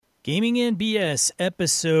Gaming and BS,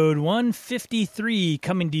 episode 153,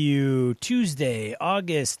 coming to you Tuesday,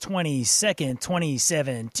 August 22nd,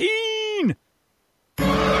 2017.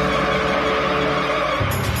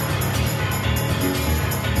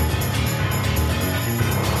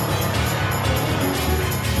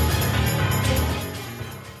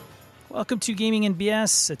 Welcome to Gaming and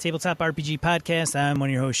BS, a tabletop RPG podcast. I'm one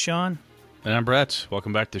of your hosts, Sean. And I'm Brett.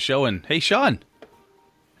 Welcome back to the show. And hey, Sean,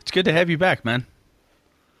 it's good to have you back, man.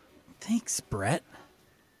 Thanks, Brett.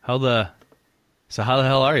 So how the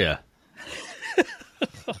hell are you?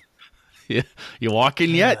 You walking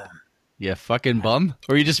yet? You fucking bum?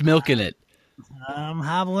 Or are you just milking it? I'm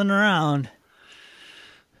hobbling around.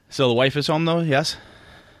 So the wife is home, though, yes?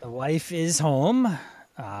 The wife is home.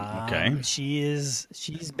 Okay. She's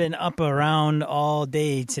been up around all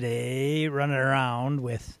day today, running around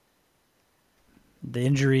with the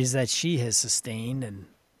injuries that she has sustained and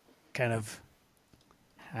kind of...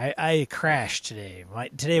 I crashed today.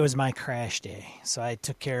 Today was my crash day, so I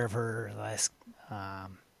took care of her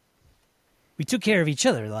we took care of each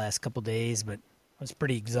other the last couple days, but I was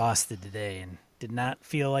pretty exhausted today and did not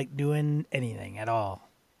feel like doing anything at all.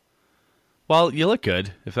 Well, you look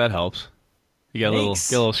good, if that helps. You got Thanks.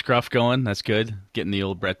 a little scruff going. That's good. Getting the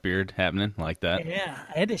old Brett beard happening like that. Yeah,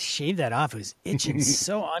 I had to shave that off. It was itching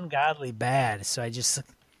so ungodly bad, so I just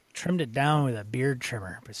trimmed it down with a beard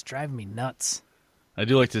trimmer. But it's driving me nuts. I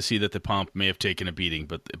do like to see that the pomp may have taken a beating,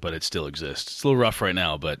 but it still exists. It's a little rough right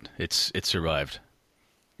now, but it survived.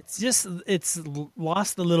 It's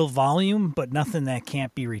lost a little volume, but nothing that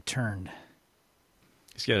can't be returned.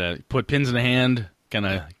 Just gotta put pins in the hand, kind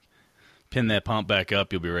of pin that pomp back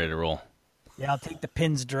up. You'll be ready to roll. Yeah, I'll take the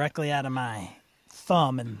pins directly out of my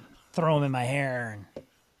thumb and throw them in my hair, and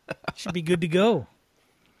should be good to go.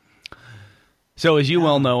 So as you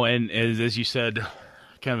well know, and as you said,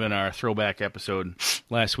 kind of in our throwback episode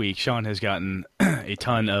last week, Sean has gotten a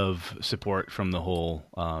ton of support from the whole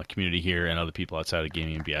community here and other people outside of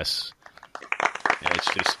Gaming and BS. And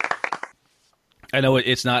it's just, I know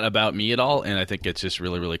it's not about me at all, and I think it's just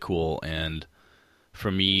really, really cool. And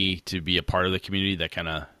for me to be a part of the community, that kind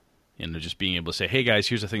of, just being able to say, hey guys,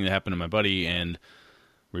 here's the thing that happened to my buddy, and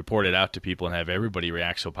report it out to people and have everybody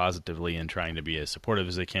react so positively and trying to be as supportive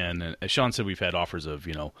as they can. And as Sean said, we've had offers of,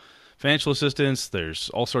 financial assistance. There's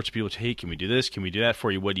all sorts of people say, hey, can we do this? Can we do that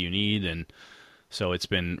for you? What do you need? And so it's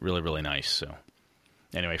been really, really nice. So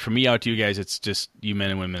anyway, from me out to you guys, it's just you men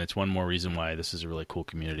and women. It's one more reason why this is a really cool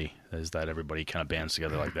community, is that everybody kind of bands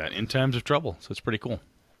together like that in times of trouble. So it's pretty cool.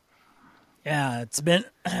 Yeah, it's been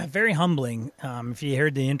very humbling. If you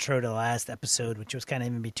heard the intro to the last episode, which was kind of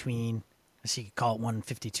in between, I guess you could call it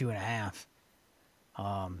 152 and a half.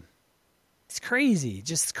 It's crazy,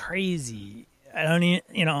 just crazy. I don't even,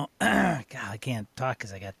 God, I can't talk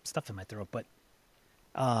because I got stuff in my throat, but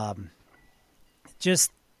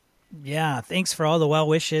thanks for all the well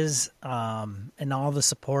wishes and all the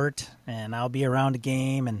support, and I'll be around the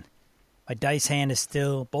game, and my dice hand is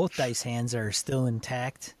both dice hands are still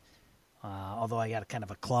intact, although I got kind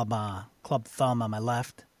of a club thumb on my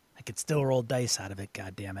left. I could still roll dice out of it,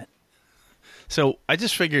 God damn it. So I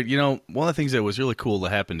just figured, one of the things that was really cool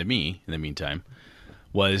that happened to me in the meantime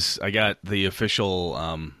was I got the official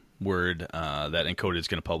word that Encoded is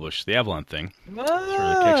going to publish the Avalon thing for the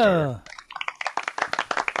Kickstarter.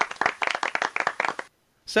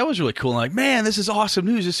 So that was really cool. I'm like, man, this is awesome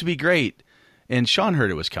news. This would be great. And Sean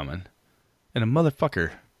heard it was coming, and a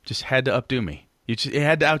motherfucker just had to updo me. You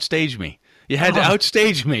had to outstage me. You had to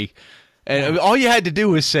outstage me. And all you had to do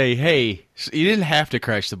was say, hey, you didn't have to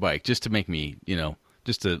crash the bike just to make me,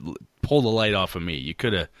 just to pull the light off of me. You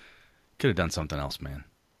could have done something else, man.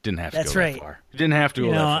 Didn't have to go that far. You didn't have to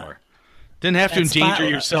go that far. Didn't have to endanger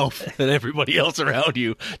yourself and everybody else around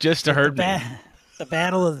you just to hurt me. The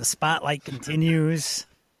battle of the spotlight continues.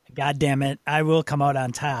 God damn it. I will come out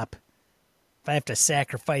on top if I have to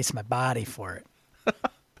sacrifice my body for it.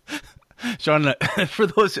 Sean, for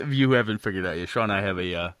those of you who haven't figured out yet, Sean and I have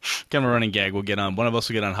a kind of a running gag. We'll get on. One of us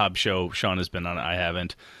will get on Hobbs Show. Sean has been on it. I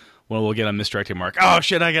haven't. One will get on Misdirected Mark. Oh,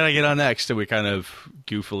 shit, I got to get on next. So we kind of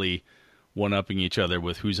goofily one-upping each other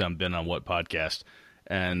with who's been on what podcast.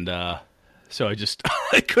 And so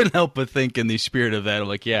I couldn't help but think in the spirit of that, I'm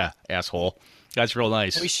like, yeah, asshole. That's real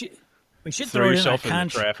nice. We should throw throw it yourself in our in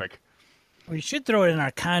the traffic. We should throw it in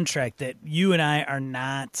our contract that you and I are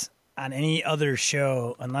not on any other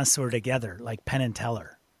show unless we're together, like Penn and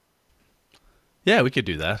Teller. Yeah, we could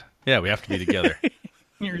do that. Yeah, we have to be together.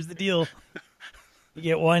 Here's the deal. You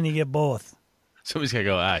get one, you get both. Somebody's going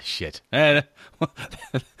to go, shit. That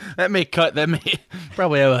may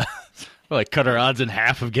probably have cut our odds in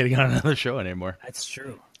half of getting on another show anymore. That's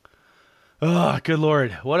true. Oh, good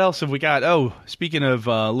Lord. What else have we got? Oh, speaking of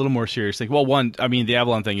a little more serious thing. Well, one, I mean, the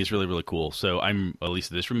Avalon thing is really, really cool. So I'm, at least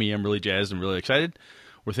this for me, I'm really jazzed and really excited.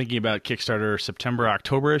 We're thinking about Kickstarter September,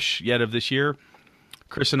 October-ish yet of this year.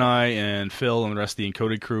 Chris and I and Phil and the rest of the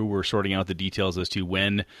Encoded crew were sorting out the details as to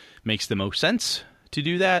when makes the most sense to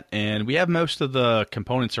do that. And we have most of the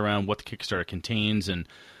components around what the Kickstarter contains and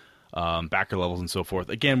backer levels and so forth.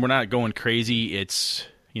 Again, we're not going crazy. It's,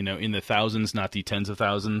 in the thousands, not the tens of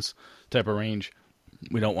thousands type of range.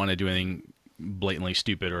 We don't want to do anything blatantly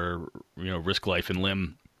stupid or, risk life and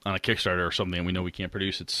limb on a Kickstarter or something we know we can't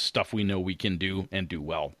produce. It's stuff we know we can do and do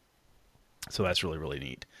well. So that's really, really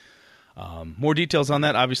neat. More details on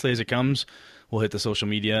that, obviously, as it comes. We'll hit the social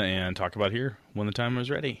media and talk about here when the time is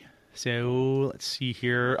ready. So let's see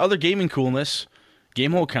here. Other gaming coolness.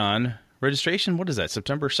 Gamehole Con registration. What is that?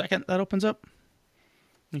 September 2nd that opens up?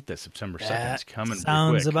 I think that's September 2nd. It's coming pretty quick.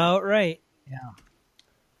 Sounds about right. Yeah.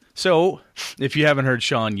 So, if you haven't heard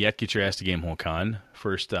Sean yet, get your ass to Gamehole Con.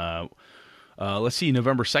 First, let's see,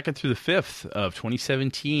 November 2nd through the 5th of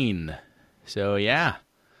 2017. So, yeah,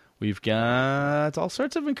 we've got all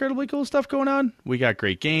sorts of incredibly cool stuff going on. We got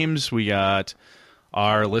great games. We got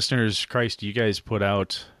our listeners. Christ, you guys put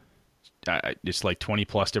out, it's like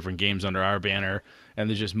 20-plus different games under our banner, and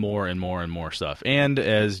there's just more and more and more stuff. And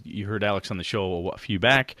as you heard Alex on the show a few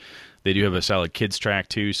back, they do have a solid kids track,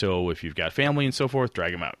 too, so if you've got family and so forth,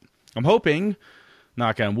 drag them out. I'm hoping,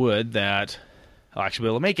 knock on wood, that I'll actually be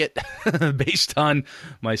able to make it based on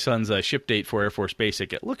my son's ship date for Air Force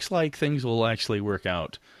Basic. It looks like things will actually work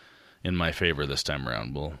out in my favor this time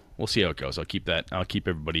around. We'll see how it goes. I'll keep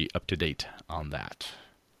everybody up to date on that.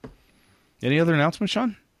 Any other announcements,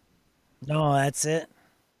 Sean? No, that's it.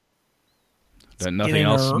 Nothing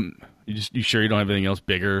else? You sure you don't have anything else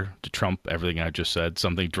bigger to trump everything I just said?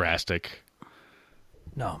 Something drastic?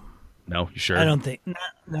 No. No, you sure? I don't think. No,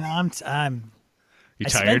 I'm. You I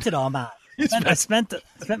tired? spent it all, man. I spent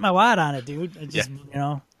my wad on it, dude. I just,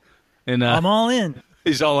 And I'm all in.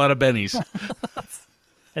 He's all out of bennies.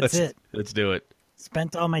 That's it. Let's do it.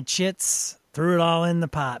 Spent all my chits, threw it all in the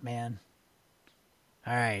pot, man.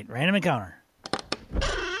 All right, random encounter.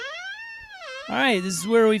 All right, this is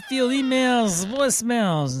where we field emails,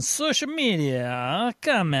 voicemails, and social media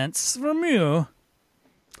comments from you,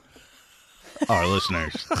 our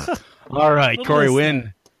listeners. All right, Corey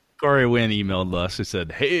Wynn emailed us. He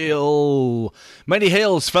said, "Hail, mighty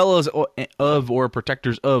hails, fellows of or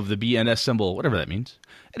protectors of the BNS symbol," whatever that means.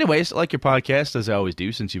 Anyways, I like your podcast, as I always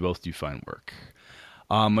do, since you both do fine work.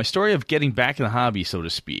 My story of getting back in the hobby, so to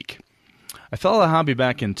speak. I fell out of the hobby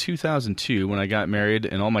back in 2002 when I got married,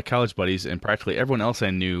 and all my college buddies and practically everyone else I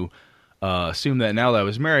knew assumed that now that I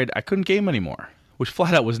was married, I couldn't game anymore, which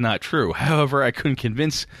flat out was not true. However, I couldn't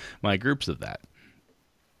convince my groups of that.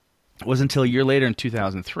 It wasn't until a year later in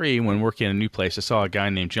 2003 when working at a new place, I saw a guy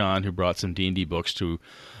named John who brought some D&D books to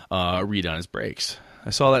read on his breaks. I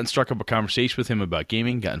saw that and struck up a conversation with him about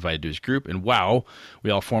gaming, got invited to his group, and wow, we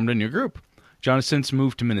all formed a new group. John has since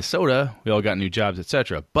moved to Minnesota. We all got new jobs,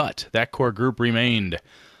 etc. But that core group remained.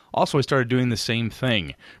 Also, I started doing the same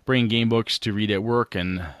thing, bringing game books to read at work,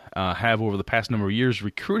 and have over the past number of years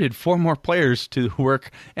recruited 4 more players to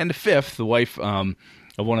work, and a 5th, the wife of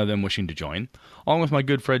one of them wishing to join, along with my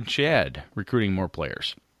good friend Chad, recruiting more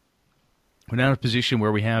players. We're now in a position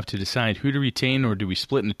where we have to decide who to retain or do we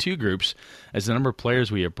split into 2 groups, as the number of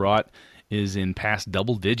players we have brought is in past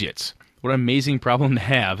double digits. What an amazing problem to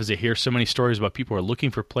have, as I hear so many stories about people who are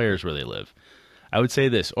looking for players where they live. I would say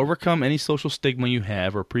this: overcome any social stigma you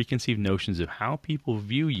have or preconceived notions of how people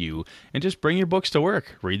view you, and just bring your books to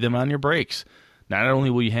work. Read them on your breaks. Not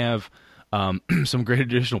only will you have some great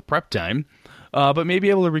additional prep time, but may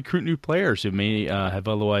be able to recruit new players who may have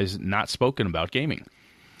otherwise not spoken about gaming.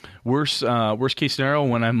 Worst case scenario,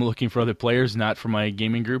 when I'm looking for other players, not for my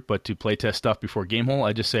gaming group, but to play test stuff before Gamehole,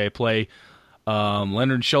 I just say I play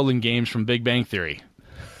Leonard Sheldon games from Big Bang Theory.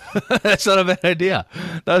 That's not a bad idea.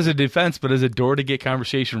 Not as a defense, but as a door to get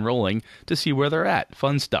conversation rolling to see where they're at.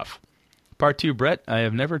 Fun stuff. Part 2, Brett. I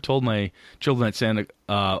have never told my children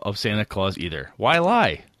of Santa Claus either. Why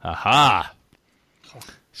lie? Aha!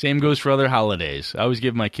 Same goes for other holidays. I always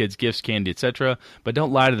give my kids gifts, candy, etc., but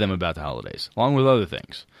don't lie to them about the holidays, along with other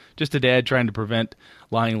things. Just a dad trying to prevent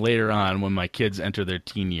lying later on when my kids enter their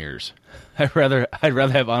teen years. I'd rather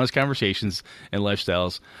have honest conversations and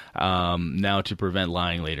lifestyles now to prevent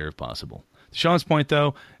lying later if possible. To Sean's point,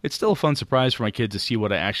 though, it's still a fun surprise for my kids to see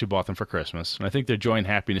what I actually bought them for Christmas, and I think their joy and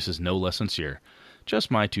happiness is no less sincere.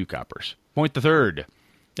 Just my 2 coppers. Point the third.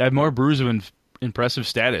 I have more brews of impressive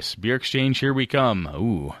status. Beer exchange, here we come.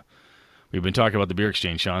 Ooh. We've been talking about the beer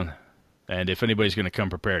exchange, Sean. And if anybody's going to come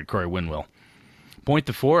prepared, Corey Wynn will. Point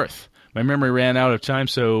the fourth. My memory ran out of time,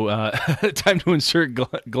 so time to insert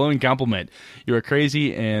glowing compliment. You are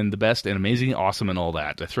crazy and the best and amazing, awesome, and all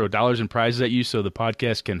that. I throw dollars and prizes at you so the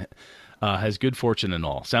podcast can has good fortune and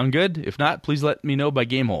all. Sound good? If not, please let me know by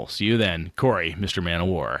Gamehole. See you then. Corey, Mr. Man of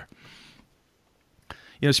War.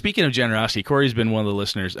 Speaking of generosity, Corey's been one of the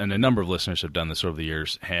listeners, and a number of listeners have done this over the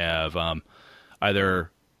years, have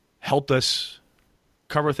either helped us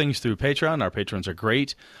cover things through Patreon. Our patrons are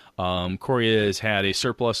great. Corey has had a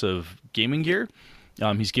surplus of gaming gear.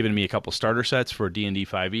 He's given me a couple starter sets for D&D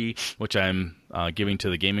 5e, which I'm giving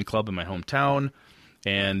to the gaming club in my hometown.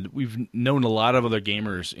 And we've known a lot of other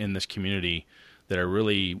gamers in this community that are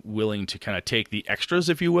really willing to kind of take the extras,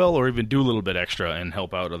 if you will, or even do a little bit extra and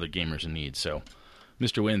help out other gamers in need. So,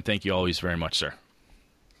 Mr. Wynn, thank you always very much, sir.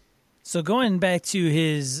 So going back to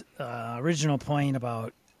his original point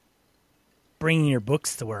about bringing your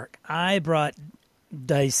books to work, I brought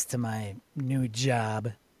dice to my new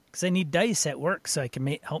job because I need dice at work so I can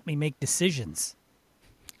help me make decisions.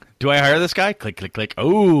 Do I hire this guy? Click, click, click.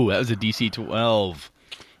 Oh, that was a DC 12.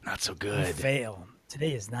 Not so good. You fail.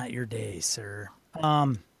 Today is not your day, sir.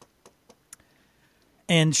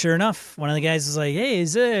 And sure enough, one of the guys was like, "Hey,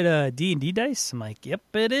 is it D&D dice?" I'm like, "Yep,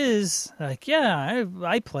 it is." Like, yeah,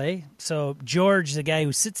 I play. So George, the guy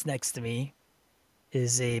who sits next to me,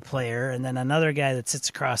 is a player, and then another guy that sits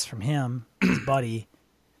across from him, his buddy,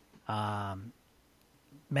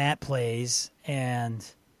 Matt plays, and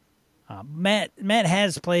Matt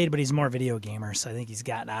has played, but he's more video gamer, so I think he's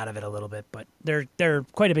gotten out of it a little bit. But they're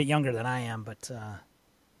quite a bit younger than I am, but.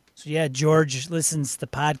 So, yeah, George listens to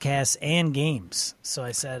podcasts and games. So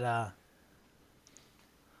I said,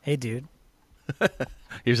 hey, dude.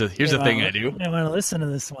 here's the thing I do. I want to listen to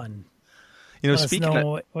this one. Speaking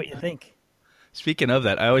of what you think. Speaking of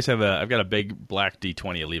that, I've got a big black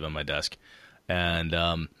D20 I leave on my desk. And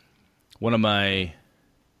one of my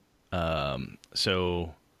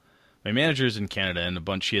so my manager's in Canada,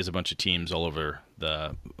 and she has a bunch of teams all over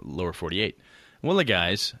the lower 48. One of the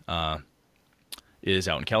guys is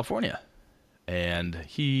out in California, and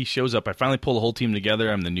he shows up. I finally pull the whole team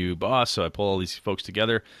together. I'm the new boss, so I pull all these folks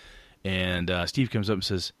together, and Steve comes up and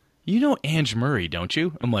says, "You know Ange Murray, don't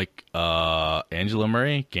you?" I'm like, Angela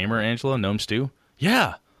Murray? Gamer Angela? Gnome Stew?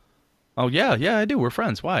 Yeah. Oh, yeah, I do. We're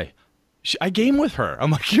friends. Why? I game with her.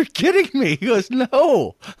 I'm like, you're kidding me. He goes,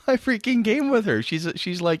 no, I freaking game with her.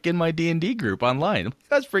 She's like in my D&D group online. I'm like,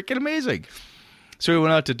 that's freaking amazing. So we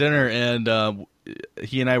went out to dinner, and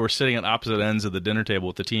he and I were sitting at opposite ends of the dinner table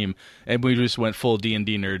with the team, and we just went full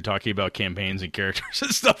D&D nerd talking about campaigns and characters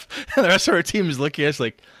and stuff. And the rest of our team is looking at us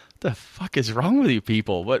like, what the fuck is wrong with you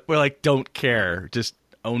people? But we're like, don't care. Just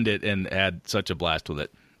owned it and had such a blast with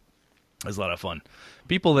it. It was a lot of fun.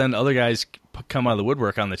 People then, other guys come out of the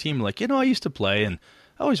woodwork on the team like, I used to play and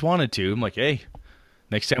I always wanted to. I'm like, hey,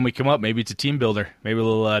 next time we come up, maybe it's a team builder. Maybe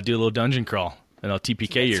we'll do a little dungeon crawl, and I'll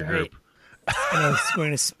TPK your group. We're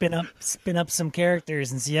going to spin up some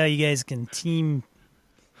characters and see how you guys can team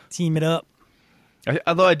it up.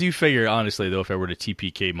 Although I do figure, honestly, though, if I were to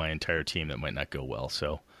TPK my entire team, that might not go well.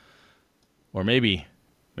 So, or maybe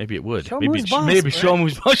it would. Show maybe show him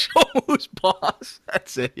who's boss.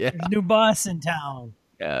 That's it. Yeah. There's a new boss in town.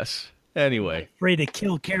 Yes. Anyway, ready to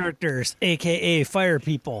kill characters, aka fire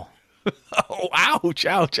people. Oh, ouch!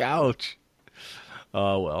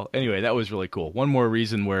 Oh well. Anyway, that was really cool. One more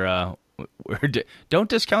reason where don't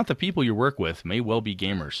discount the people you work with. May well be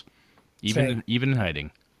gamers, even in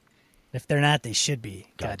hiding. If they're not, they should be.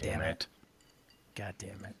 God damn it.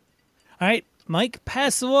 All right, Mike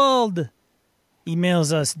Passwald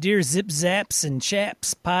emails us, Dear Zip Zaps and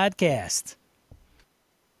Chaps Podcast.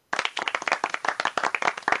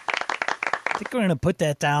 I think we're going to put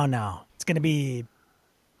that down now. It's going to be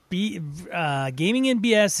Gaming and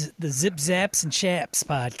BS, the Zip Zaps and Chaps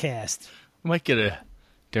Podcast. We might get a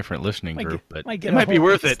different listening group, but it might be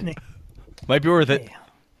worth it. Might be worth it.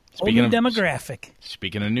 Speaking of demographic.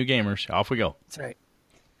 Speaking of new gamers, off we go. That's right.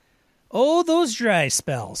 Oh, those dry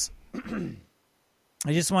spells.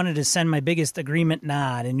 I just wanted to send my biggest agreement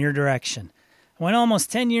nod in your direction. I went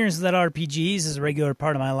almost 10 years without RPGs as a regular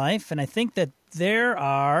part of my life, and I think that there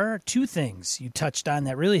are two things you touched on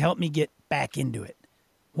that really helped me get back into it.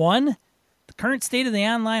 One, the current state of the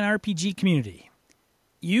online RPG community.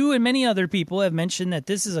 You and many other people have mentioned that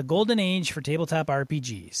this is a golden age for tabletop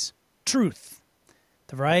RPGs. Truth.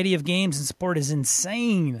 The variety of games and support is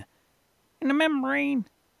insane. In the membrane.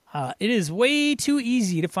 It is way too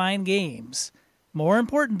easy to find games. More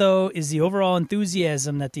important, though, is the overall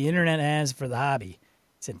enthusiasm that the internet has for the hobby.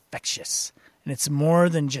 It's infectious, and it's more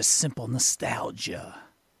than just simple nostalgia.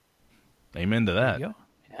 Amen to that. There you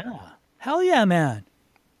go. Yeah. Hell yeah, man.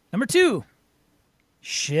 Number two,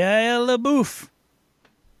 Shia LaBeouf.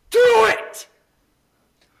 Do it!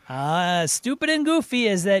 Stupid and goofy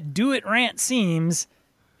as that do it rant seems,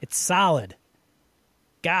 it's solid.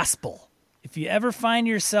 Gospel. If you ever find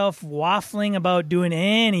yourself waffling about doing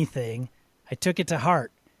anything, I took it to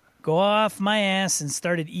heart. Go off my ass and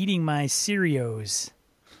started eating my Cheerios.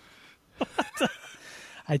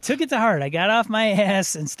 I took it to heart. I got off my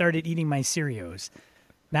ass and started eating my Cheerios.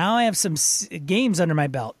 Now I have some games under my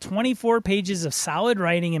belt. 24 pages of solid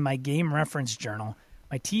writing in my game reference journal.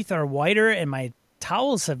 My teeth are whiter and my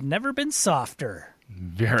towels have never been softer.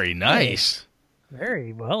 Very nice.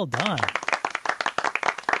 Very well done.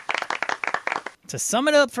 To sum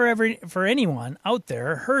it up for anyone out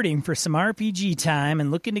there hurting for some RPG time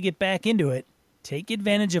and looking to get back into it, take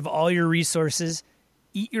advantage of all your resources,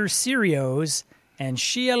 eat your Cheerios, and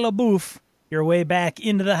Shia LaBeouf your way back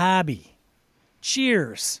into the hobby.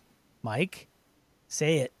 Cheers, Mike.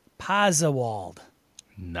 Say it. Pazawald.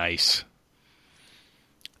 Nice.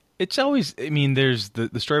 It's always, I mean, there's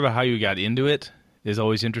the story about how you got into it is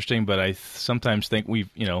always interesting, but I sometimes think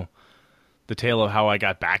the tale of how I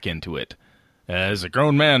got back into it. As a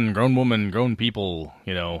grown man, grown woman, grown people,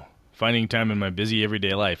 finding time in my busy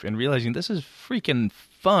everyday life and realizing this is freaking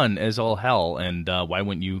fun as all hell. And why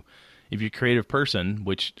wouldn't you, if you're a creative person,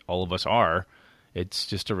 which all of us are, it's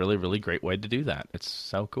just a really, really great way to do that. It's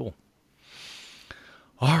so cool.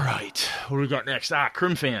 All right. What do we got next?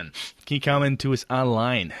 Crimfan. Can you comment to us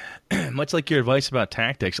online? Much like your advice about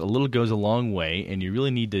tactics, a little goes a long way, and you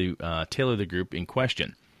really need to tailor the group in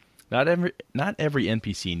question. Not every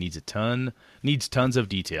NPC needs tons of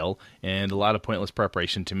detail and a lot of pointless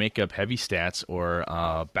preparation to make up heavy stats or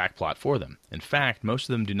backplot for them. In fact, most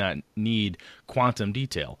of them do not need quantum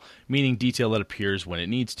detail, meaning detail that appears when it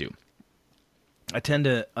needs to. I tend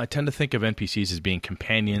to think of NPCs as being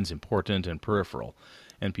companions, important, and peripheral.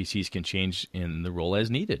 NPCs can change in the role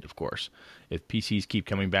as needed, of course. If PCs keep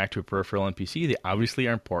coming back to a peripheral NPC, they obviously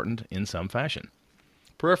are important in some fashion.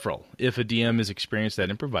 Peripheral. If a DM is experienced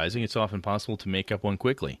at improvising, it's often possible to make up one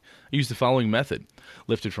quickly. I use the following method,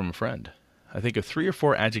 lifted from a friend. I think of 3 or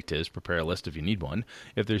 4 adjectives, prepare a list if you need one,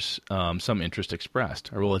 if there's some interest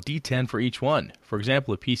expressed. I roll a d10 for each one. For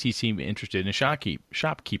example, if PC seemed interested in a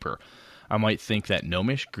shopkeeper, I might think that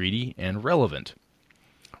gnomish, greedy, and relevant.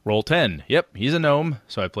 Roll 10. Yep, he's a gnome,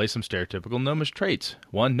 so I play some stereotypical gnomish traits.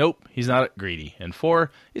 1, nope, he's not greedy. And 4,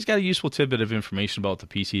 he's got a useful tidbit of information about the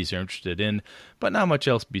PCs they're interested in, but not much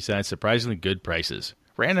else besides surprisingly good prices.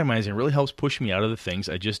 Randomizing really helps push me out of the things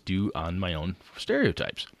I just do on my own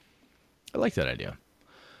stereotypes. I like that idea.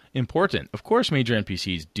 Important. Of course, major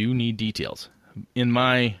NPCs do need details. In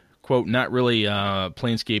my, quote, not really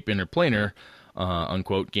Planescape Interplanar,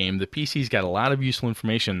 unquote, game, the PCs got a lot of useful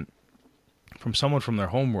information from someone from their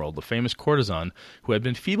homeworld, the famous courtesan who had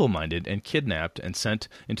been feeble-minded and kidnapped and sent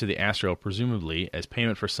into the astral, presumably as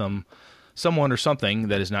payment for someone or something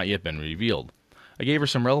that has not yet been revealed. I gave her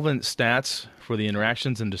some relevant stats for the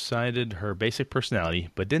interactions and decided her basic personality,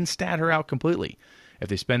 but didn't stat her out completely. If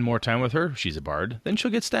they spend more time with her, she's a bard, then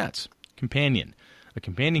she'll get stats. Companion. A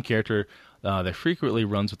companion character that frequently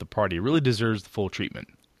runs with the party really deserves the full treatment.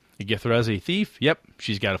 You get her as a thief, yep,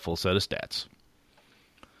 she's got a full set of stats.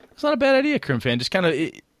 It's not a bad idea, Crimfan. Just kind of,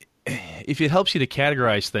 if it helps you to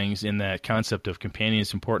categorize things in that concept of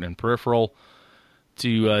companions, important, and peripheral,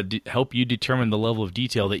 to help you determine the level of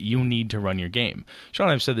detail that you need to run your game. Sean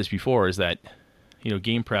and I've said this before, is that,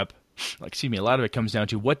 game prep, a lot of it comes down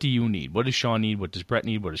to what do you need? What does Sean need? What does Brett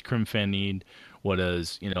need? What does Crimfan need? What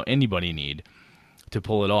does, anybody need to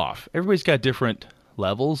pull it off? Everybody's got different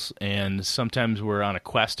levels, and sometimes we're on a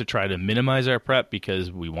quest to try to minimize our prep because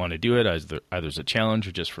we want to do it either as a challenge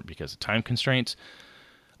or just because of time constraints.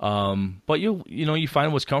 But you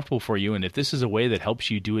find what's comfortable for you, and if this is a way that helps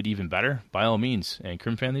you do it even better, by all means. And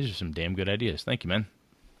Crimfan, these are some damn good ideas. Thank you, man.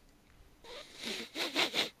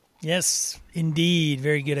 Yes, indeed.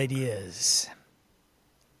 Very good ideas.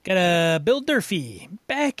 Got a Bill Durfee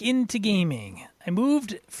back into gaming. I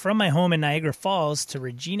moved from my home in Niagara Falls to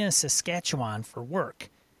Regina, Saskatchewan for work.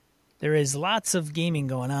 There is lots of gaming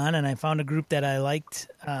going on, and I found a group that I liked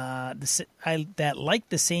that liked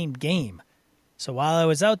the same game. So while I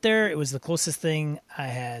was out there, it was the closest thing I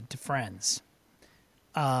had to friends.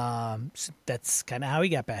 So that's kind of how we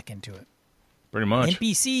got back into it. Pretty much.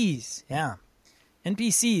 NPCs, yeah.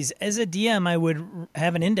 NPCs. As a DM, I would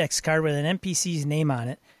have an index card with an NPC's name on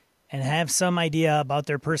it and have some idea about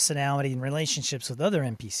their personality and relationships with other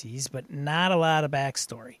NPCs, but not a lot of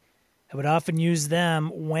backstory. I would often use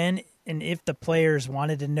them when and if the players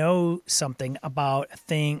wanted to know something about a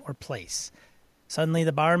thing or place. Suddenly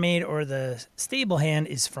the barmaid or the stable hand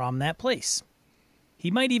is from that place. He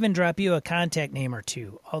might even drop you a contact name or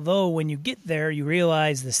two, although when you get there, you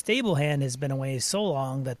realize the stable hand has been away so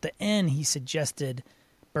long that the inn he suggested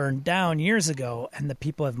burned down years ago and the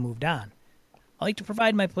people have moved on. I like to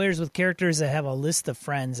provide my players with characters that have a list of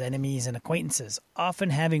friends, enemies, and acquaintances, often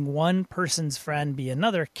having one person's friend be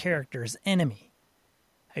another character's enemy.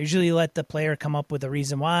 I usually let the player come up with a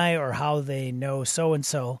reason why or how they know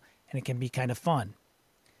so-and-so, and it can be kind of fun.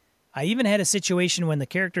 I even had a situation when the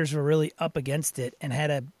characters were really up against it and had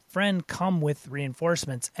a friend come with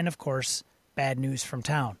reinforcements and, of course, bad news from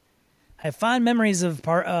town. I have fond memories of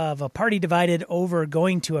a party divided over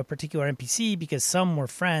going to a particular NPC because some were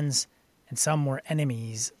friends and some were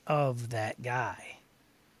enemies of that guy.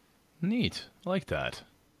 Neat. I like that.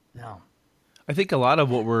 No. I think a lot of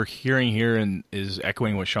what we're hearing here and is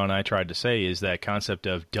echoing what Sean and I tried to say is that concept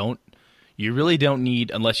of you really don't need,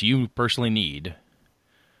 unless you personally need,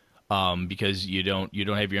 because you don't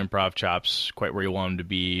have your improv chops quite where you want them to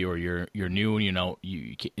be, or you're new and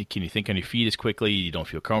can you think on your feet as quickly, you don't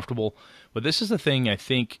feel comfortable. But this is the thing, I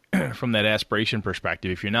think, from that aspiration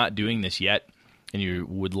perspective, if you're not doing this yet and you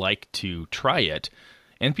would like to try it,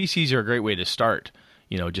 NPCs are a great way to start.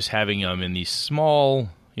 Just having them in these small,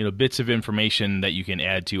 bits of information that you can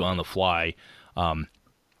add to on the fly.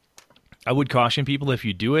 I would caution people, if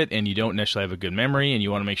you do it and you don't necessarily have a good memory and you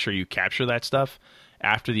want to make sure you capture that stuff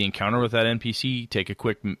after the encounter with that NPC, take a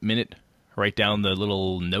quick minute, write down the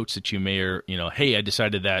little notes that you may, or, hey, I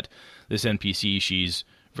decided that this NPC, she's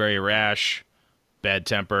very rash, bad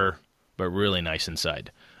temper, but really nice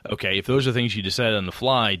inside. Okay, if those are things you decide on the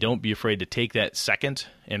fly, don't be afraid to take that second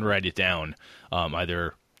and write it down,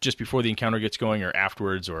 either just before the encounter gets going or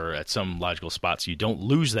afterwards or at some logical spot, so you don't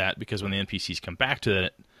lose that, because when the NPCs come back to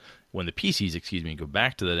that, when the PCs, go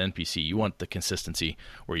back to that NPC, you want the consistency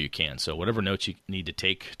where you can. So whatever notes you need to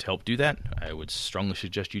take to help do that, I would strongly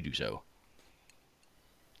suggest you do so.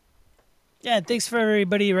 Yeah, thanks for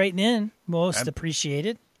everybody writing in. Most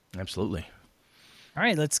appreciated. Absolutely. All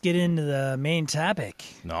right, let's get into the main topic.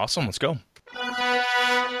 Awesome, let's go.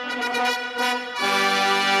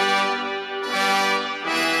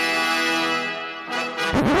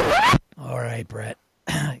 All right, Brett.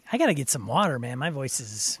 I got to get some water, man. My voice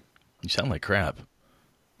is... You sound like crap.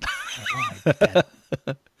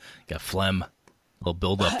 Got phlegm. A little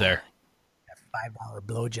build up there. $5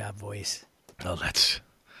 blowjob voice. Oh, that's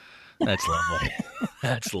lovely.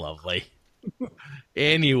 That's lovely.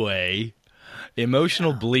 Anyway,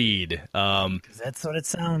 emotional bleed. 'Cause that's what it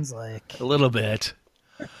sounds like. A little bit.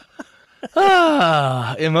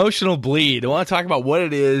 Emotional bleed. I want to talk about what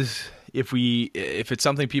it is, if it's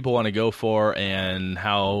something people want to go for, and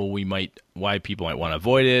why people might want to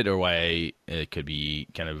avoid it, or why it could be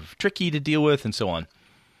kind of tricky to deal with, and so on.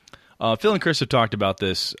 Phil and Chris have talked about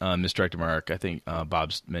this. Misdirected Mark, I think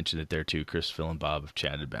Bob's mentioned it there too. Chris, Phil, and Bob have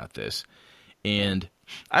chatted about this, and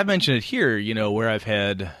I've mentioned it here. Where I've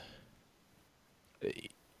had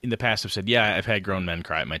in the past, I've said, yeah, I've had grown men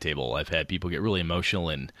cry at my table. I've had people get really emotional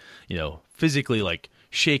and physically like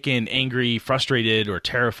shaken, angry, frustrated, or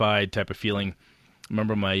terrified type of feeling. I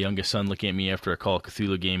remember my youngest son looking at me after a Call of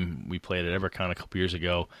Cthulhu game we played at EverCon a couple years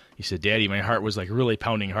ago. He said, "Daddy, my heart was like really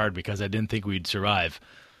pounding hard because I didn't think we'd survive."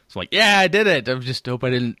 So I'm like, yeah, I did it. I just hope I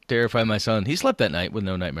didn't terrify my son. He slept that night with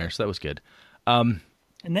no nightmares, so that was good. And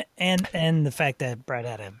the fact that Brett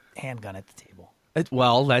had a handgun at the table.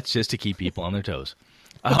 Well, that's just to keep people on their toes.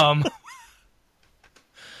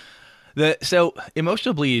 So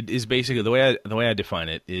emotional bleed is basically the way I define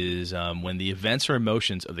it is when the events or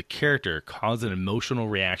emotions of the character cause an emotional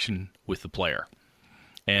reaction with the player,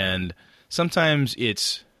 and sometimes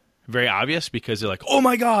it's very obvious because they're like, "Oh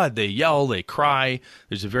my God!" They yell, they cry.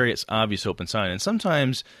 There's a very obvious open sign, and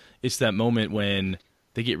sometimes it's that moment when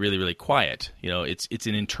they get really, really quiet. It's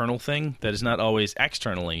an internal thing that is not always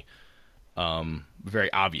externally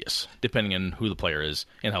very obvious, depending on who the player is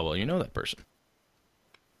and how well you know that person.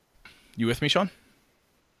 You with me, Sean?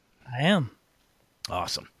 I am.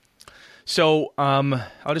 Awesome. So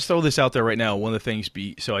I'll just throw this out there right now. One of the things,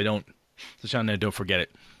 so Sean and I don't forget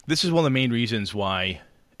it. This is one of the main reasons why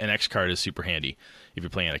an X card is super handy. If you're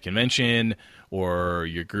playing at a convention or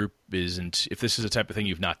your group isn't, if this is the type of thing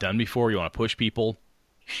you've not done before, you want to push people,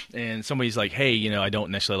 and somebody's like, hey, I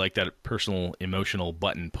don't necessarily like that personal emotional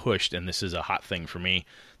button pushed, and this is a hot thing for me,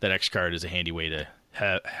 that X card is a handy way to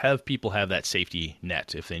have people have that safety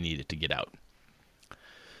net if they need it to get out.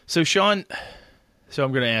 So, Sean,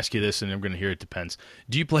 I'm going to ask you this, and I'm going to hear it depends.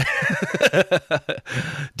 Do you play?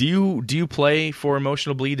 do you play for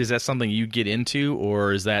emotional bleed? Is that something you get into,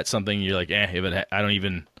 or is that something you're like,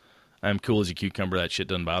 I'm cool as a cucumber. That shit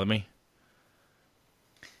doesn't bother me.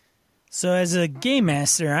 So as a game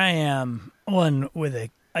master, I am one with a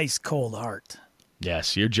ice cold heart.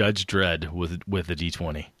 Yes, you're Judge Dredd with the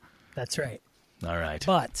D20. That's right. All right.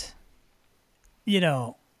 But,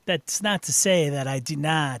 that's not to say that I do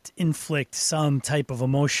not inflict some type of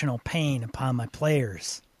emotional pain upon my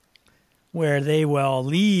players, where they will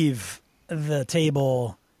leave the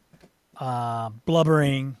table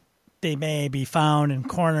blubbering. They may be found in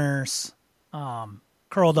corners,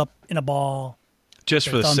 curled up in a ball, just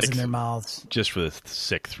their for the thumbs sick, in their mouths. just for the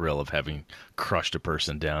sick thrill of having crushed a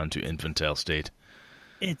person down to infantile state.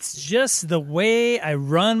 It's just the way I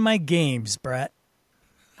run my games, Brett.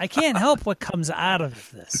 I can't help what comes out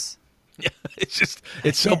of this. Yeah,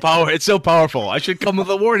 it's so powerful. I should come with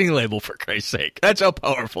a warning label, for Christ's sake. That's how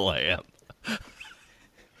powerful I am.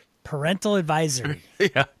 Parental advisory.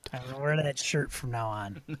 Yeah. I'm going to wear that shirt from now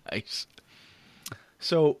on. Nice.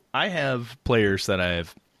 So I have players that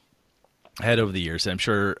I've had over the years, and I'm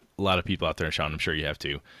sure a lot of people out there, Sean, I'm sure you have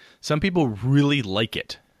too. Some people really like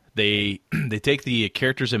it. They take the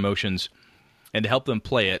character's emotions and to help them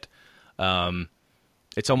play it,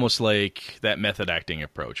 it's almost like that method acting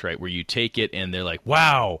approach, right? Where you take it and they're like,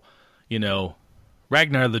 wow,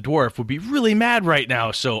 Ragnar the dwarf would be really mad right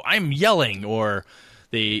now, so I'm yelling. Or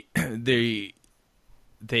they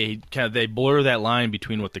blur that line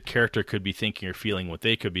between what the character could be thinking or feeling, what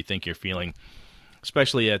they could be thinking or feeling,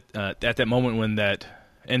 especially at that moment when that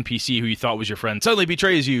NPC who you thought was your friend suddenly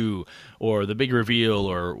betrays you, or the big reveal,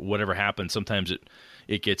 or whatever happens. Sometimes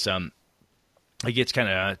it gets kind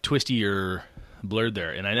of twisty or blurred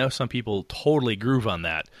there, and I know some people totally groove on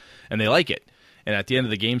that and they like it. And at the end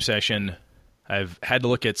of the game session, I've had to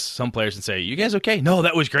look at some players and say, "You guys okay?" "No,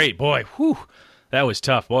 that was great, boy. Whew, that was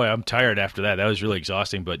tough, boy. I'm tired after that. That was really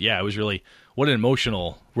exhausting." But yeah, it was really, what an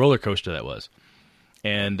emotional roller coaster that was.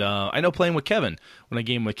 And I know playing with Kevin, when I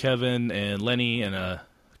game with Kevin and Lenny and a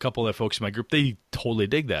couple of folks in my group, they totally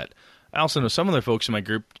dig that. I also know some of the folks in my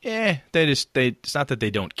group, it's not that they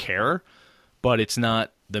don't care, but it's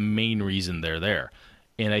not the main reason they're there.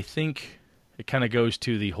 And I think it kind of goes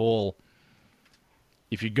to the whole,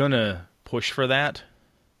 if you're going to push for that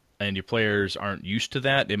and your players aren't used to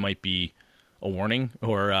that, it might be a warning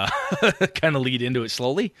or kind of lead into it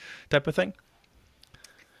slowly type of thing.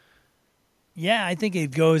 Yeah, I think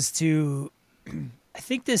it goes to, I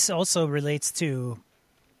think this also relates to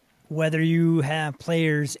whether you have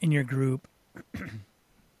players in your group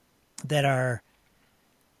that are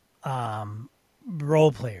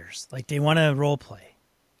role players. Like, they want to role play.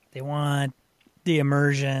 They want the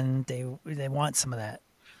immersion. They want some of that.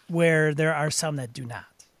 Where there are some that do not.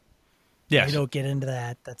 Yes. They don't get into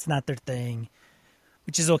that. That's not their thing,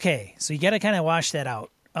 which is okay. So you got to kind of wash that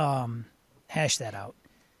out, hash that out.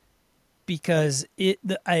 Because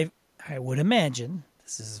I would imagine,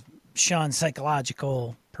 this is Sean's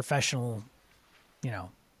psychological professional,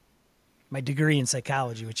 my degree in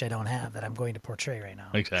psychology, which I don't have, that I'm going to portray right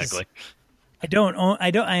now. Exactly. I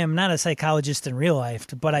am not a psychologist in real life,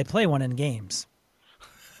 but I play one in games.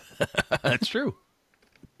 That's true.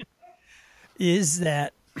 Is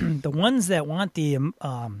that the ones that want the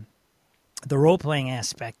role-playing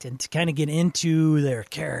aspect and to kind of get into their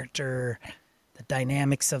character, the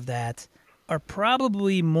dynamics of that, are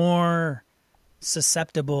probably more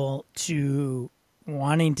susceptible to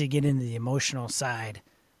wanting to get into the emotional side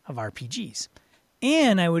of RPGs.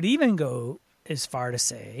 And I would even go as far to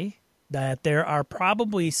say that there are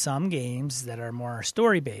probably some games that are more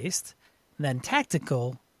story-based than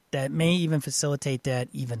tactical that may even facilitate that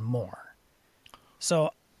even more.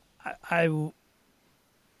 So LARPs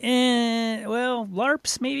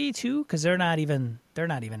maybe too, because they're not even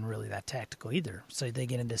really that tactical either. So they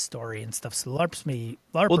get into story and stuff. So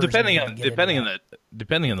LARPers depending on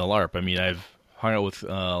the LARP. I mean, I've hung out with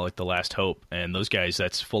like the Last Hope, and those guys,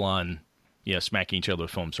 that's full on, smacking each other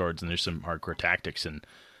with foam swords, and there's some hardcore tactics and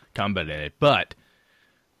combat in it. But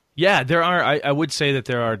yeah, there are. I would say that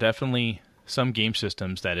there are definitely some game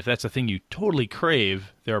systems that, if that's a thing you totally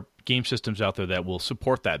crave, there are game systems out there that will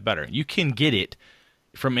support that better. You can get it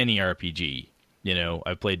from any RPG.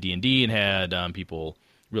 I've played D&D and had people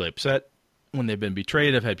really upset when they've been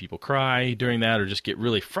betrayed. I've had people cry during that or just get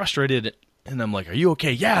really frustrated. And I'm like, "Are you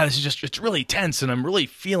okay?" "Yeah, it's really tense and I'm really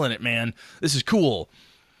feeling it, man. This is cool."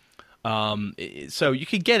 So you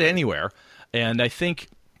can get it anywhere. And I think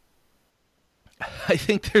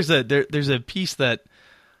there's a piece that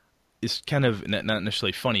is kind of not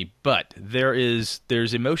necessarily funny, but there's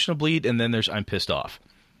emotional bleed, and then there's I'm pissed off.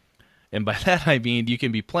 And by that I mean you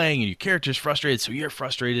can be playing and your character's frustrated, so you're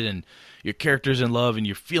frustrated, and your character's in love, and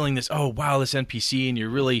you're feeling this, oh wow, this NPC,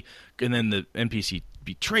 and then the NPC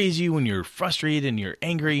betrays you, and you're frustrated and you're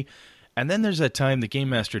angry, And then there's that time the game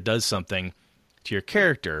master does something to your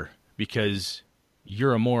character because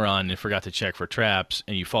you're a moron and forgot to check for traps,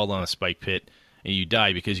 and you fall down a spike pit, and you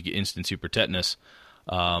die because you get instant super tetanus,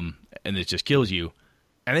 and it just kills you.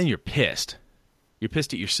 And then you're pissed. You're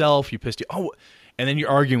pissed at yourself. You're pissed at, and then you're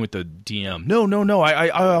arguing with the DM. No, I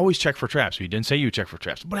always check for traps. You didn't say you check for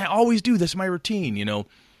traps. But I always do. This is my routine,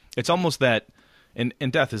 It's almost that, and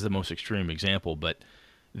death is the most extreme example, but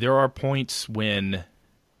there are points when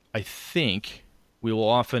I think we will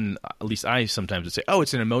often, at least I sometimes would say,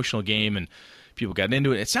 it's an emotional game and people got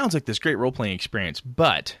into it. It sounds like this great role-playing experience,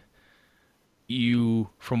 but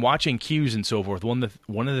from watching cues and so forth, one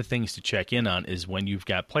of the things to check in on is when you've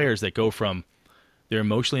got players that go from they're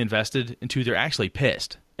emotionally invested into they're actually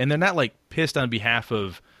pissed. And they're not like pissed on behalf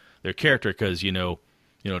of their character because,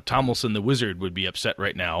 Tomlinson the wizard would be upset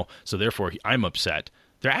right now, so therefore I'm upset.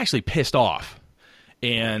 They're actually pissed off.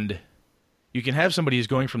 And you can have somebody who's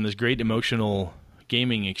going from this great emotional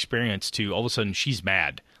gaming experience to all of a sudden she's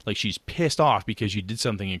mad. Like she's pissed off because you did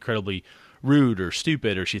something incredibly rude or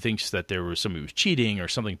stupid, or she thinks that there was somebody who was cheating or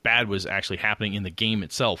something bad was actually happening in the game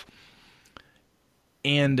itself.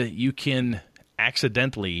 And you can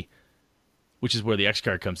accidentally, which is where the X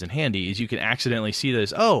card comes in handy, is you can accidentally see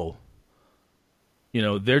this,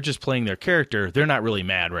 they're just playing their character. They're not really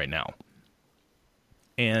mad right now.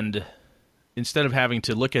 And instead of having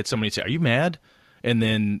to look at somebody and say, are you mad? And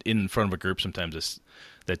then in front of a group, sometimes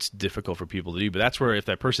that's difficult for people to do. But that's where if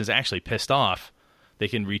that person is actually pissed off, they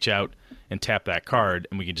can reach out and tap that card,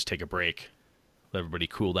 and we can just take a break, let everybody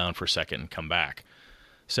cool down for a second and come back.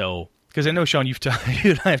 So, because I know, Sean, you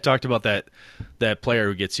and I have talked about that player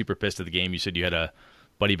who gets super pissed at the game. You said you had a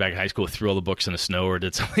buddy back in high school who threw all the books in the snow or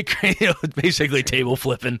did something crazy, basically table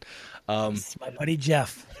flipping. It's my buddy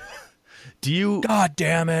Jeff. Do you? God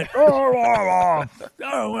damn it! I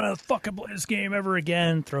don't want to fucking play this game ever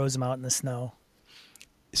again. Throws him out in the snow.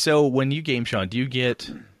 So when you game, Sean, do you get?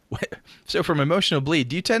 So from Emotional Bleed,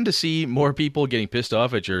 do you tend to see more people getting pissed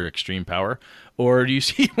off at your extreme power, or do you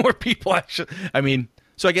see more people actually? I mean,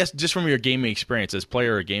 so I guess just from your gaming experience as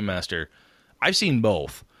player or game master, I've seen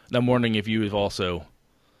both. And I'm wondering if you have also,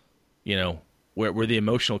 where the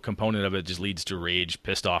emotional component of it just leads to rage,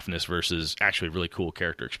 pissed offness versus actually a really cool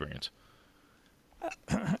character experience.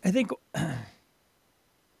 I think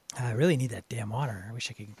I really need that damn water. I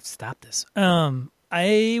wish I could stop this.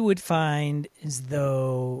 I would find as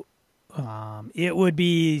though it would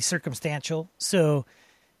be circumstantial. So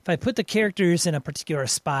if I put the characters in a particular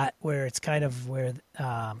spot where it's kind of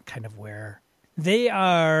where they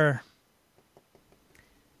are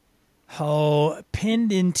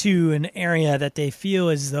pinned into an area that they feel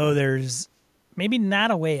as though there's maybe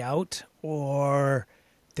not a way out, or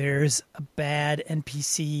there's a bad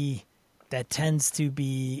NPC that tends to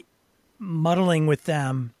be muddling with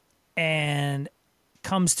them and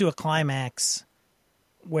comes to a climax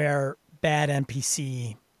where bad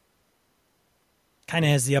NPC kind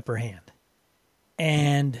of has the upper hand.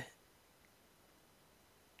 And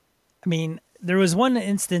I mean, there was one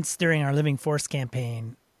instance during our Living Force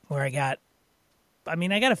campaign where I got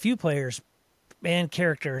a few players and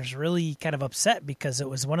characters really kind of upset because it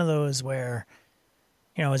was one of those where,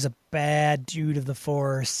 it was a bad dude of the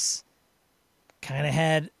Force, kind of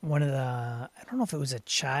had one of the, I don't know if it was a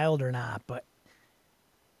child or not, but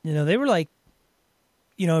they were like,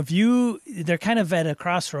 they're kind of at a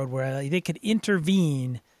crossroad where they could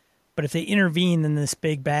intervene, but if they intervene, then this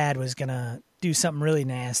big bad was going to do something really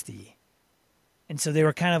nasty. And so they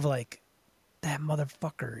were kind of like, that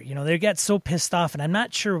motherfucker, they got so pissed off, and I'm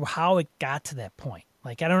not sure how it got to that point.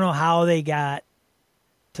 Like, I don't know how they got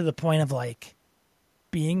to the point of like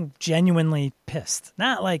being genuinely pissed.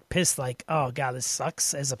 Not like pissed like, oh God, this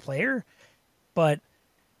sucks as a player, but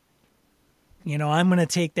I'm going to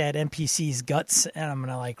take that NPC's guts and I'm going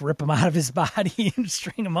to like rip him out of his body and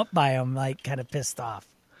string him up by him, like kind of pissed off.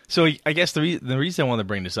 So I guess the reason I want to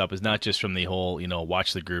bring this up is not just from the whole,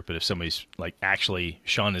 watch the group, but if somebody's like actually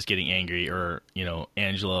Sean is getting angry or,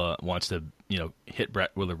 Angela wants to, hit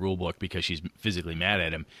Brett with a rule book because she's physically mad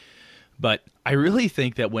at him. But I really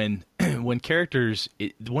think that when characters,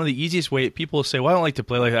 one of the easiest way people say, well, I don't like to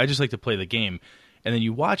play like that. I just like to play the game. And then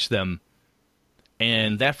you watch them,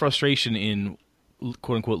 and that frustration in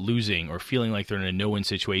quote unquote losing or feeling like they're in a no-win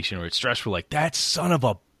situation or it's stressful, like that son of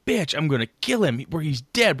a bitch, I'm going to kill him where he's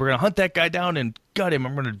dead. We're going to hunt that guy down and gut him.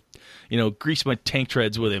 I'm going to, grease my tank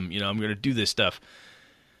treads with him. I'm going to do this stuff.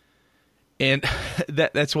 And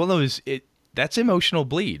that's one of those, that's emotional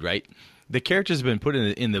bleed, right? the characters have been put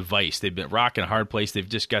in the vice. They've been rocking a hard place. They've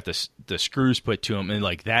just got the screws put to them, and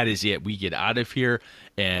like that is it. We get out of here,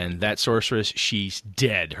 and that sorceress, she's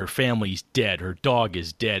dead. Her family's dead. Her dog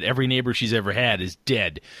is dead. Every neighbor she's ever had is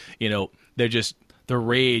dead. They're just the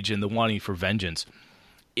rage and the wanting for vengeance.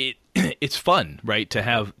 It's fun, right, to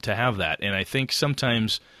have that, and I think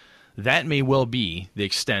sometimes that may well be the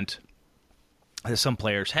extent that some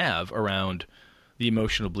players have around the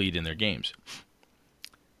emotional bleed in their games.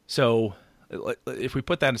 So if we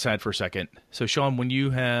put that aside for a second, so Sean, when you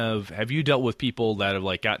have you dealt with people that have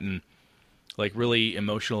like gotten like really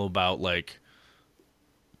emotional about like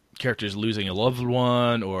characters losing a loved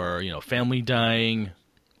one, or family dying,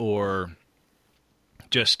 or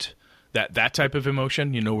just that type of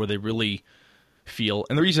emotion, where they really feel?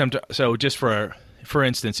 And the reason so just for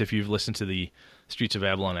instance, if you've listened to the Streets of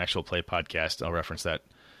Avalon actual play podcast, I'll reference that.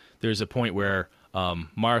 There's a point where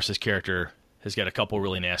Morris's character has got a couple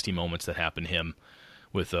really nasty moments that happen to him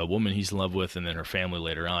with a woman he's in love with, and then her family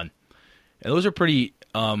later on. And those are pretty.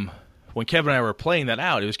 When Kevin and I were playing that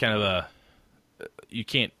out, it was kind of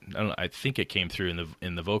I think it came through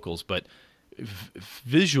in the vocals, but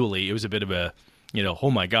visually it was a bit of a,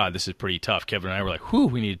 oh my God, this is pretty tough. Kevin and I were like, whew,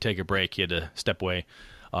 we need to take a break. He had to step away,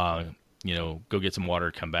 go get some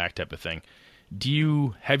water, come back, type of thing.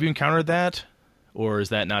 Have you encountered that, or is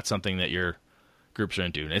that not something that your groups are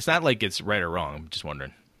into? And it's not like it's right or wrong. I'm just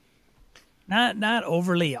wondering. Not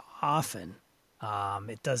overly often.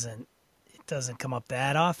 It doesn't come up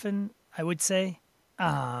that often, I would say.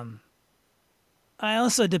 I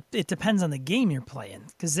also it depends on the game you're playing,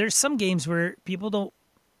 because there's some games where people don't.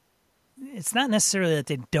 It's not necessarily that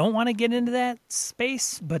they don't want to get into that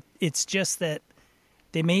space, but it's just that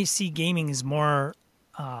they may see gaming as more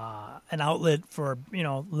an outlet for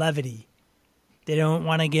levity. They don't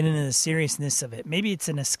want to get into the seriousness of it. Maybe it's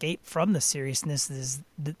an escape from the seriousness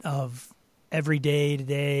of everyday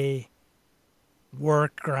today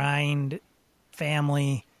work, grind,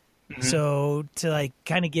 family. Mm-hmm. So to like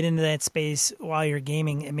kind of get into that space while you're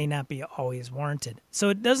gaming, it may not be always warranted. So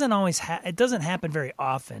it doesn't always it doesn't happen very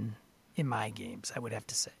often in my games, I would have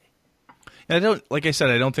to say. And like I said,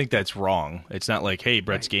 I don't think that's wrong. It's not like, hey,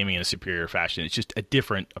 Brett's gaming in a superior fashion. It's just a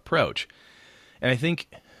different approach. And I think,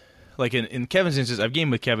 like in Kevin's instance, I've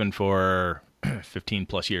gamed with Kevin for 15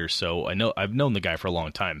 plus years, so I've known the guy for a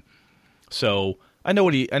long time. So I know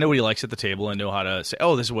what he likes at the table. I know how to say,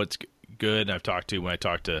 oh, this is what's good. And when I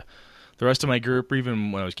talk to the rest of my group, or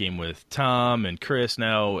even when I was gaming with Tom and Chris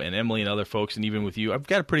now and Emily and other folks, and even with you, I've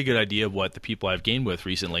got a pretty good idea of what the people I've gamed with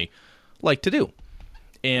recently like to do.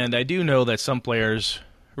 And I do know that some players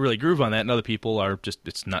really groove on that, and other people are just,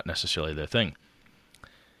 it's not necessarily their thing.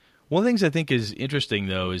 One of the things I think is interesting,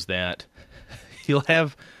 though, is that you'll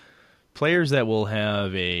have players that will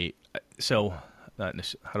have how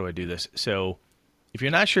do I do this? So if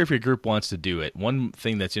you're not sure if your group wants to do it, one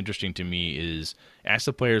thing that's interesting to me is ask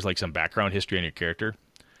the players like some background history on your character.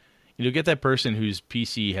 You'll get that person whose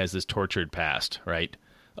PC has this tortured past, right?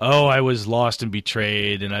 Oh, I was lost and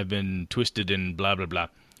betrayed, and I've been twisted and blah, blah, blah.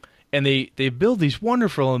 And they build these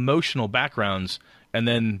wonderful emotional backgrounds, and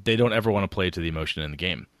then they don't ever want to play to the emotion in the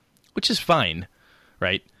game, which is fine,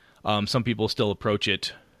 right? Some people still approach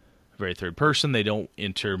it very third person. They don't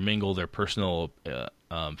intermingle their personal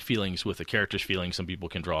feelings with the character's feelings. Some people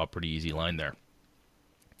can draw a pretty easy line there.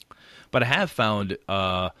 But I have found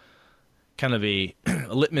kind of a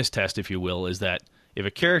litmus test, if you will, is that if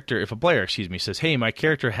a player says, hey, my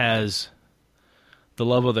character has the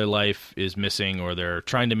love of their life is missing, or they're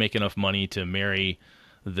trying to make enough money to marry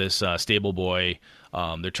this stable boy,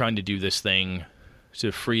 they're trying to do this thing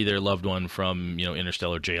to free their loved one from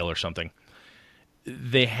interstellar jail or something,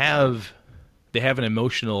 they have an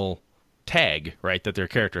emotional tag, right, that their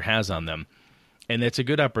character has on them. And it's a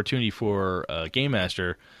good opportunity for a game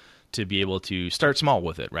master to be able to start small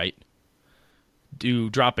with it, right? Do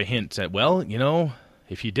drop a hint that, well,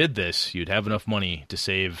 if you did this, you'd have enough money to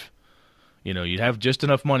save, you'd have just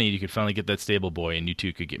enough money, you could finally get that stable boy and you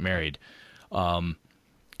two could get married. And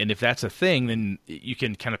if that's a thing, then you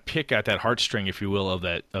can kind of pick at that heartstring, if you will, of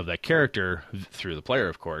that character through the player,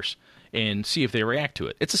 of course, and see if they react to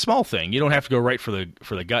it. It's a small thing. You don't have to go right for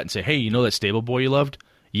the gut and say, hey, that stable boy you loved?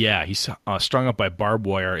 Yeah, he's strung up by barbed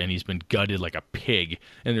wire and he's been gutted like a pig.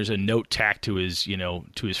 And there's a note tacked to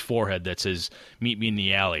his forehead that says, "Meet me in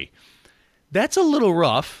the alley." That's a little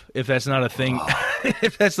rough if that's not a thing.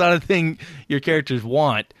 If that's not a thing your characters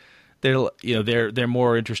want, they're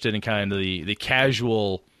more interested in kind of the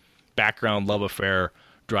casual background love affair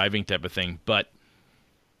driving type of thing. But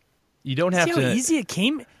you don't have to. See how easy it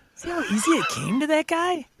came to that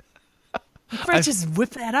guy? Fred just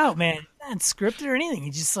whipped that out, man. Not scripted or anything.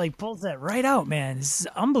 He just like pulls that right out, man. This is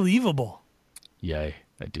unbelievable. Yeah,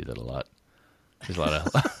 I do that a lot. There's a lot of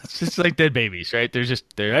it's just like dead babies, right?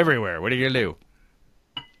 They're everywhere. What are you gonna do?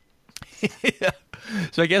 Yeah.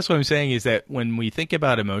 So I guess what I'm saying is that when we think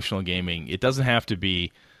about emotional gaming, it doesn't have to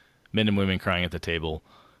be men and women crying at the table,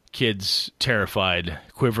 kids terrified,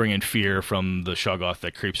 quivering in fear from the Shoggoth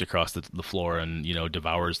that creeps across the floor and,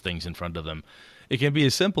 devours things in front of them. It can be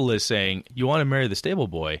as simple as saying, you want to marry the stable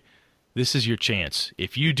boy, this is your chance.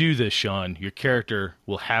 If you do this, Sean, your character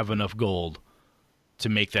will have enough gold to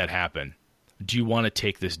make that happen. Do you want to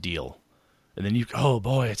take this deal? And then oh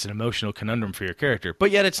boy, it's an emotional conundrum for your character.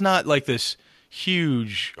 But yet it's not like this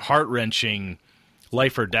huge, heart-wrenching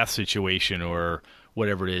life or death situation or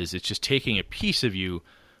whatever it is. It's just taking a piece of you,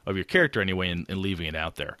 of your character anyway, and leaving it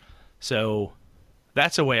out there. So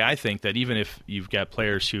that's a way I think that even if you've got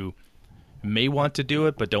players who may want to do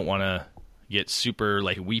it but don't want to get super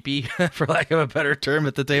weepy, for lack of a better term,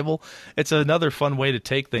 at the table, it's another fun way to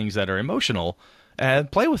take things that are emotional and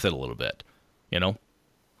play with it a little bit,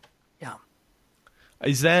 Yeah.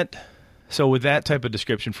 Is that... So with that type of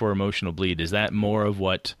description for emotional bleed, is that more of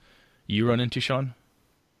what you run into, Sean?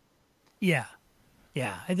 Yeah.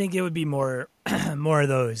 Yeah. I think it would be more more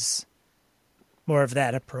of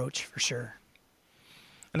that approach for sure.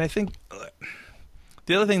 And I think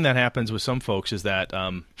the other thing that happens with some folks is that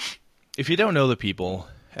if you don't know the people,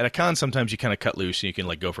 at a con sometimes you kind of cut loose and you can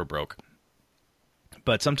go for broke.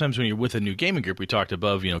 But sometimes when you're with a new gaming group, we talked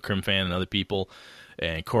above, Crimfan and other people,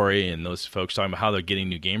 and Corey and those folks talking about how they're getting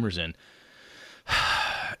new gamers in.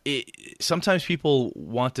 Sometimes people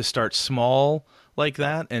want to start small like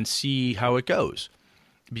that and see how it goes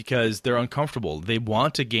because they're uncomfortable. They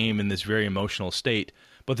want a game in this very emotional state,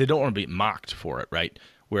 but they don't want to be mocked for it, right?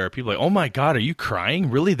 Where people are like, oh my God, are you crying?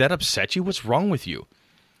 Really? That upset you? What's wrong with you?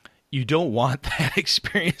 You don't want that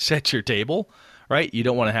experience at your table, right? You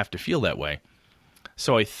don't want to have to feel that way.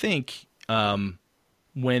 So I think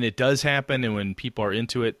when it does happen and when people are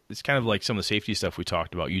into it, it's kind of like some of the safety stuff we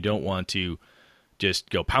talked about. You don't want to just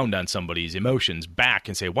go pound on somebody's emotions back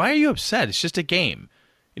and say, why are you upset? It's just a game.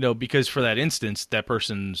 Because for that instance, that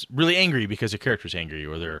person's really angry because their character's angry,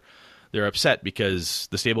 or they're upset because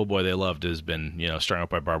the stable boy they loved has been, strung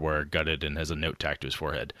up by barbed wire, gutted, and has a note tacked to his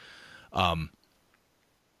forehead.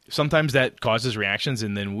 Sometimes that causes reactions,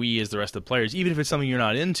 and then we, as the rest of the players, even if it's something you're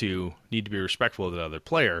not into, need to be respectful of the other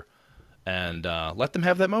player and let them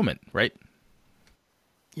have that moment, right?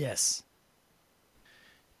 Yes.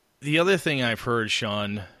 The other thing I've heard,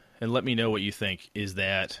 Sean, and let me know what you think, is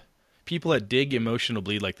that people that dig emotional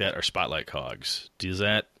bleed like that are spotlight hogs. Does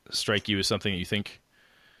that strike you as something that you think?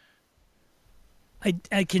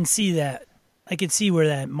 I can see that. I can see where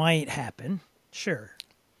that might happen. Sure.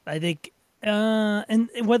 I think, and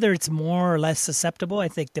whether it's more or less susceptible, I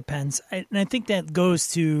think depends. And I think that goes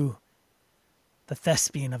to the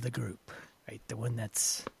thespian of the group, right? The one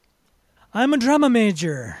that's, I'm a drama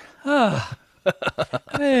major. I've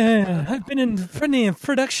been in plenty of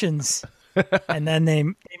productions. And then they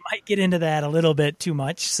might get into that a little bit too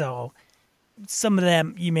much. So some of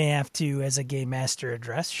them you may have to, as a game master,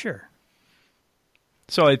 address. Sure.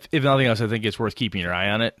 So if nothing else, I think it's worth keeping your eye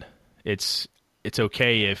on it. It's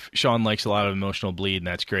okay if Sean likes a lot of emotional bleed, and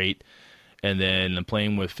that's great. And then I'm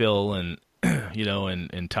playing with Phil and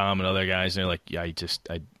and Tom and other guys, and they're like,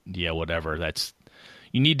 yeah, whatever.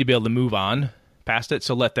 You need to be able to move on past it.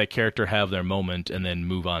 So let that character have their moment and then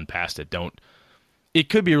move on past it. It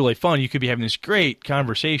could be really fun. You could be having this great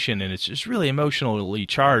conversation, and it's just really emotionally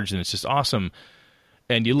charged, and it's just awesome.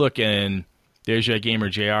 And you look, and there's your gamer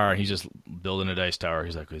JR, and he's just building a dice tower.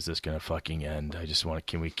 He's like, is this going to fucking end?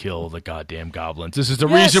 Can we kill the goddamn goblins? This is the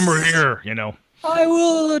reason we're here, I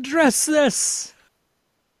will address this.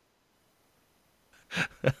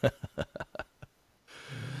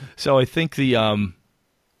 So I think what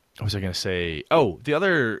was I going to say? Oh, the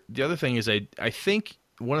other thing is I think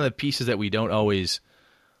one of the pieces that we don't always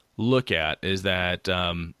look at is that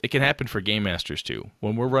it can happen for game masters too.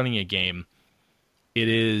 When we're running a game,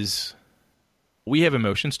 we have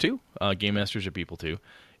emotions too. Game masters are people too.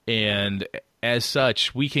 And as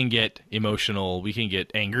such, we can get emotional, we can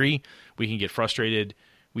get angry, we can get frustrated,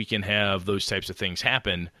 we can have those types of things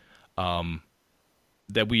happen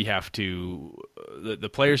that we have to, the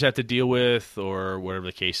players have to deal with, or whatever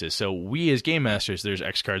the case is. So we as game masters, there's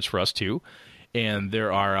X cards for us too. And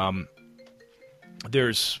there are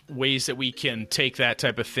there's ways that we can take that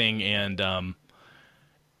type of thing and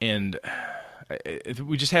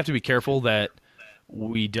we just have to be careful that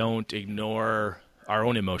we don't ignore our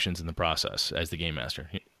own emotions in the process as the game master.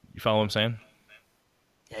 You follow what I'm saying?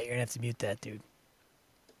 Yeah, you're gonna have to mute that, dude.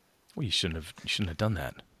 Well, you shouldn't have done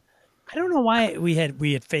that. I don't know why we had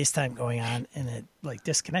FaceTime going on and it like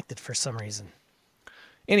disconnected for some reason.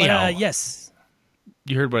 Anyhow, But, yes.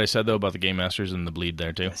 You heard what I said though about the Game Masters and the bleed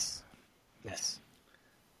there too. Yes.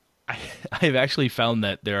 I've actually found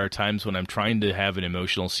that there are times when I'm trying to have an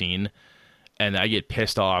emotional scene, and I get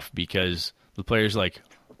pissed off because the player's like,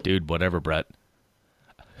 "Dude, whatever, Brett."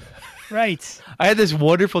 Right. I had this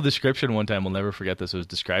wonderful description one time. I'll never forget this. I was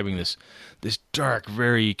describing this dark,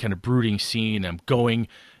 very kind of brooding scene. I'm going,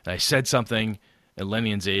 and I said something, and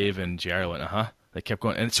Lenny and Zave and JR went, "Uh-huh." They kept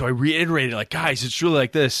going. And so I reiterated, like, "Guys, it's really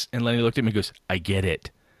like this." And Lenny looked at me and goes, "I get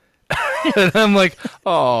it." And I'm like,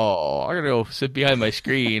 "Oh, I'm going to go sit behind my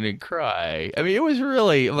screen and cry." I mean, it was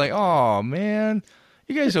really, I'm like, "Oh, man,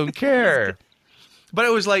 you guys don't care." But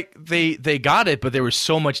it was like they got it, but there was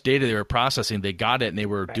so much data they were processing. They got it, and they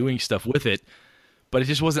were doing stuff with it. But it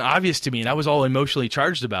just wasn't obvious to me, and I was all emotionally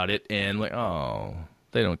charged about it. And like, oh,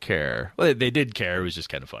 they don't care. Well, they did care. It was just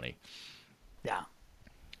kind of funny. Yeah.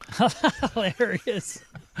 Hilarious.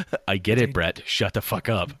 I get it, Brett. Shut the fuck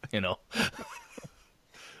up, you know.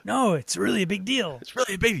 No, it's really a big deal. It's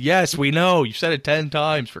really big. Yes, we know. You've said it 10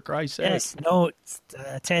 times, for Christ's sake. Yes, no, it's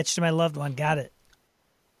attached to my loved one. Got it.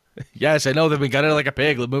 Yes, I know that we got it like a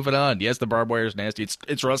pig. Moving on. Yes, the barbed wire is nasty.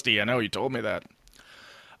 It's rusty. I know. You told me that.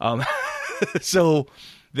 So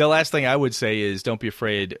the last thing I would say is don't be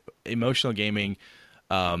afraid. Emotional gaming,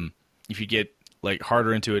 if you get like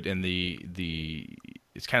harder into it and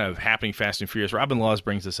it's kind of happening fast and furious. Robin Laws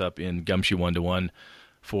brings this up in Gumshoe 1-to-1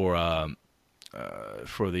 for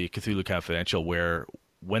the Cthulhu Confidential, where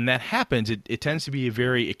when that happens, it tends to be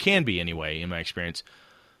it can be anyway, in my experience,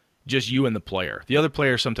 just you and the player. The other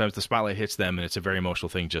player, sometimes the spotlight hits them and it's a very emotional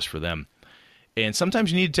thing just for them. And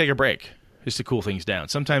sometimes you need to take a break just to cool things down.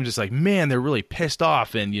 Sometimes it's like, man, they're really pissed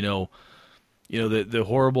off, and the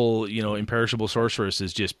horrible, imperishable sorceress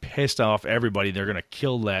is just pissed off everybody. They're gonna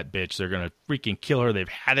kill that bitch. They're gonna freaking kill her. They've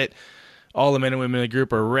had it. All the men and women in the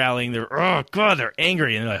group are rallying. They're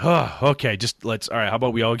angry, and they're like, oh, okay, all right, how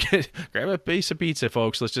about we all grab a piece of pizza,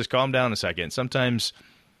 folks? Let's just calm down a second. Sometimes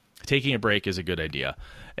taking a break is a good idea.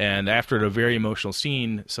 And after a very emotional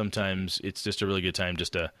scene, sometimes it's just a really good time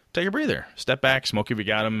just to take a breather, step back, smoke if you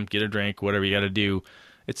got them, get a drink, whatever you got to do.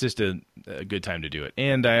 It's just a good time to do it.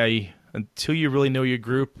 And until you really know your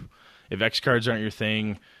group, if X cards aren't your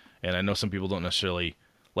thing, and I know some people don't necessarily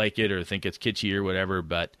like it or think it's kitschy or whatever,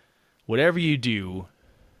 but whatever you do,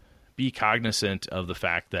 be cognizant of the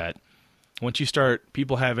fact that once you start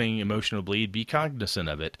people having emotional bleed, be cognizant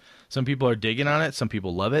of it. Some people are digging on it. Some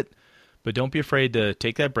people love it. But don't be afraid to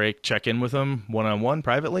take that break, check in with them one-on-one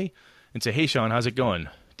privately, and say, "Hey, Sean, how's it going?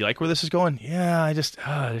 Do you like where this is going?" "Yeah, there's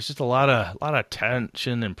just a lot of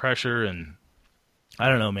tension and pressure, and I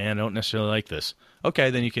don't know, man. I don't necessarily like this."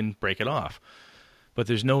 Okay, then you can break it off. But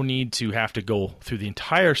there's no need to have to go through the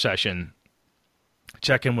entire session,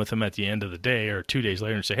 check in with them at the end of the day or 2 days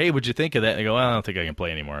later and say, "Hey, what'd you think of that?" And they go, "Well, I don't think I can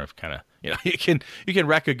play anymore." I've kind of, you can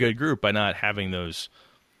wreck a good group by not having those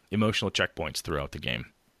emotional checkpoints throughout the game.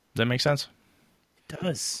 Does that make sense? It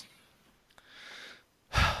does.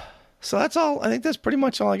 So that's all. I think that's pretty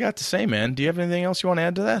much all I got to say, man. Do you have anything else you want to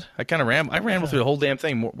add to that? I kind of rambled through the whole damn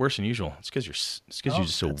thing worse than usual. It's because you're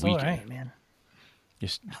just so weak. All right, man.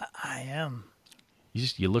 I am.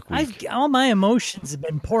 You look weak. All my emotions have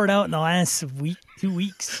been poured out in the last 2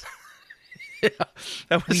 weeks. Yeah,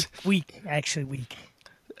 that was week.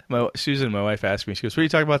 Susan, my wife, asked me. She goes, "What are you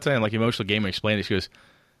talking about today?" I'm like, emotional game. I explained it. She goes,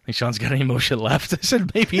 "I think Sean's got any emotion left." I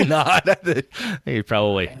said, "Maybe not." He's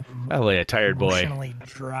probably a tired boy. Emotionally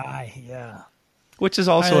dry, yeah. Which is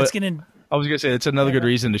also, right, I was going to say, it's another good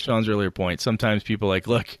reason to Sean's earlier point. Sometimes people are like,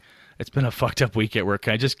 "Look, it's been a fucked up week at work.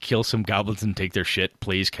 Can I just kill some goblins and take their shit,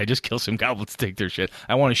 please? Can I just kill some goblins and take their shit?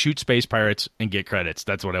 I want to shoot space pirates and get credits.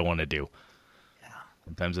 That's what I want to do." Yeah.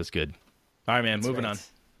 Sometimes that's good. All right, man, moving on.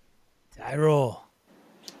 Die roll.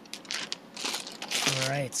 All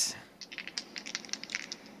right.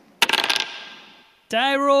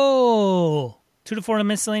 Die roll. 2 to 4 to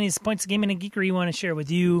miscellaneous points of gaming and geekery you want to share with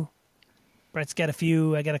you. Brett's got a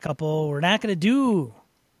few. I got a couple. We're not going to do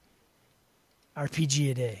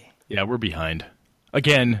RPG a day. Yeah, we're behind.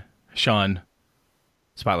 Again, Sean,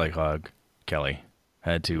 Spotlight Hog, Kelly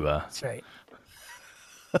had to. That's right.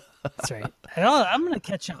 That's right. I'm going to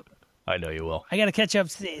catch up. I know you will. I got to catch up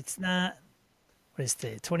today. It's not. What is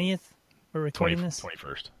today? 20th? We're recording this?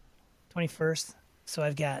 21st. 21st. So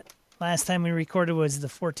I've got. Last time we recorded was the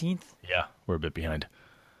 14th. Yeah, we're a bit behind.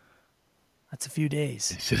 That's a few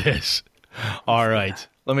days. Yes, it is. All right.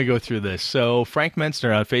 Let me go through this. So Frank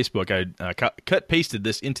Menstner on Facebook, I pasted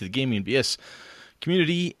this into the Gaming BS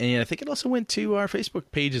community, and I think it also went to our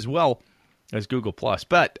Facebook page as well. as Google Plus.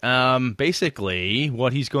 But basically,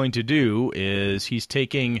 what he's going to do is he's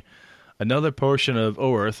taking another portion of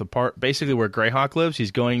Earth, apart, basically where Greyhawk lives.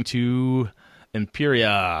 He's going to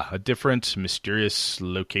Imperia, a different mysterious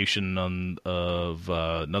location of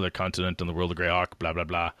another continent on the world of Greyhawk. Blah blah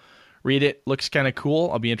blah. Read it. Looks kind of cool.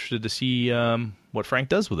 I'll be interested to see what Frank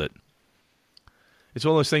does with it. It's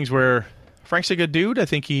one of those things where Frank's a good dude. I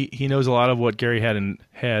think he knows a lot of what Gary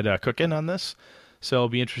had cooking on this. So I'll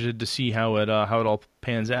be interested to see how it all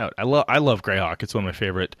pans out. I love Greyhawk. It's one of my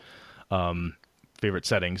favorite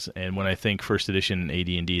settings. And when I think first edition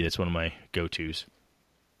AD&D, that's one of my go-tos.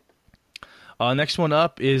 Next one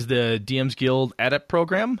up is the DM's Guild Adept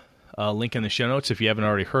program. Link in the show notes if you haven't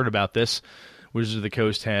already heard about this. Wizards of the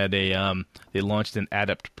Coast had they launched an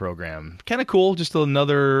Adept program. Kind of cool. Just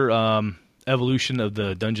another evolution of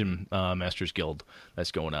the Dungeon Masters Guild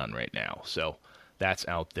that's going on right now. So that's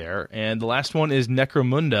out there. And the last one is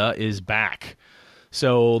Necromunda is back.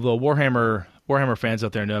 So the Warhammer fans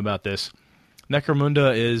out there know about this.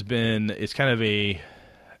 Necromunda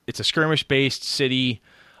it's a skirmish-based city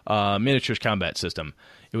miniatures combat system.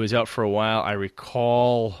 It was out for a while. I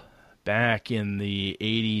recall back in the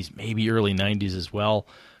 80s, maybe early 90s as well.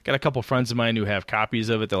 Got a couple friends of mine who have copies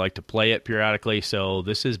of it that like to play it periodically, so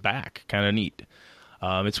this is back. Kind of neat.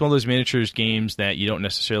 It's one of those miniatures games that you don't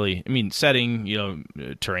necessarily, setting,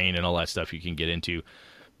 terrain and all that stuff you can get into.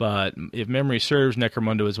 But if memory serves,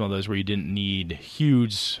 Necromunda was one of those where you didn't need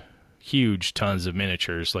huge tons of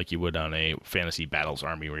miniatures like you would on a Fantasy Battles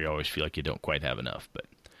Army where you always feel like you don't quite have enough. But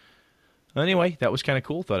anyway, that was kind of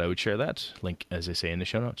cool. Thought I would share that. Link, as I say, in the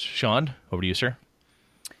show notes. Sean, over to you, sir.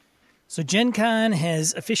 So Gen Con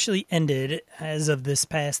has officially ended as of this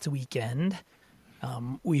past weekend.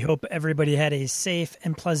 We hope everybody had a safe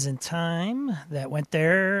and pleasant time that went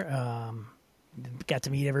there. Got to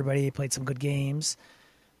meet everybody, played some good games.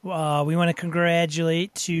 We want to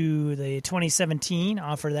congratulate to the 2017,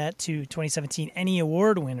 offer that to 2017 Any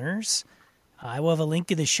Award winners. I will have a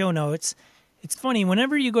link in the show notes. It's funny,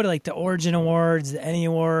 whenever you go to like the Origin Awards, the Any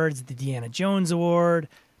Awards, the Deanna Jones Award,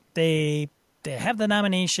 they have the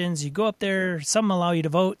nominations. You go up there, some allow you to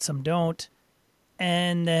vote, some don't.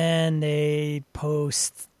 And then they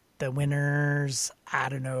post the winners,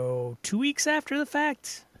 2 weeks after the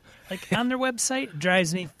fact, like on their website. It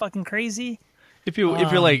drives me fucking crazy. If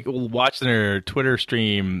you're like watching their Twitter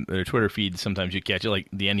stream, their Twitter feed, sometimes you catch it. Like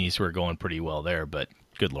the Ennies were going pretty well there, but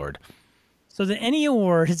good Lord. So the Any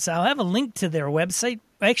Awards, I'll have a link to their website,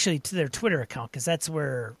 actually to their Twitter account, because that's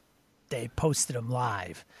where they posted them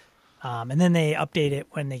live. And then they update it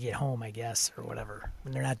when they get home, I guess, or whatever,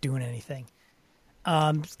 when they're not doing anything.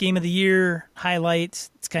 Game of the Year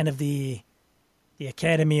highlights, it's kind of the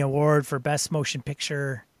Academy Award for Best Motion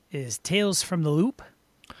Picture is Tales from the Loop.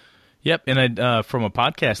 Yep, and from a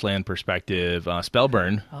podcast land perspective,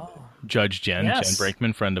 Spellburn, Judge Jen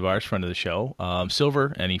Brakeman, friend of ours, friend of the show,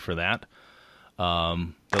 Silver, Any for that.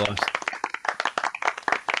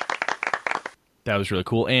 That was really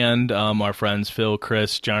cool. And our friends Phil,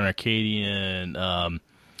 Chris, John Arcadian,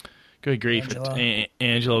 good grief,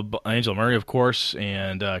 Angela Murray, of course,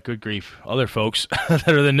 and good grief, other folks that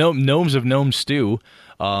are the gnomes of Gnome Stew.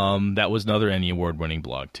 That was another Any Award-winning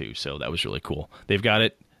blog, too, so that was really cool. They've got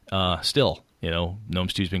it still. Gnome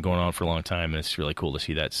Stew's been going on for a long time, and it's really cool to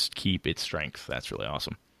see that keep its strength. That's really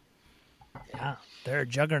awesome. Yeah, they're a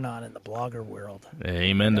juggernaut in the blogger world.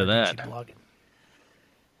 Amen to that.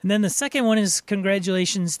 And then the second one is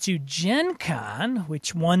congratulations to Gen Con,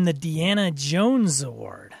 which won the Deanna Jones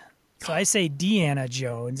Award. So I say Deanna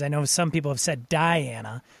Jones. I know some people have said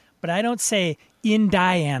Diana, but I don't say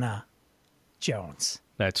Indiana Jones.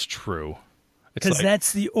 That's true. Because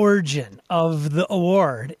that's the origin of the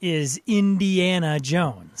award is Indiana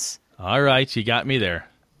Jones. All right, you got me there.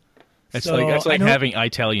 It's like having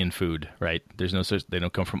Italian food, right? There's no such. They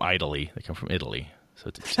don't come from Italy. They come from Italy, so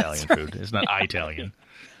it's Italian food. It's not Italian.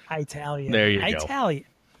 Italian. There you go. Italian.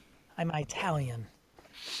 I'm Italian.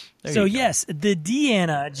 So yes, the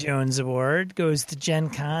Deanna Jones Award goes to Gen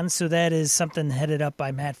Con. So that is something headed up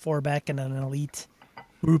by Matt Forbeck and an elite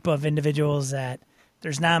group of individuals that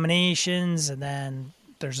there's nominations, and then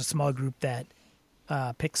there's a small group that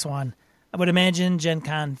picks one. I would imagine Gen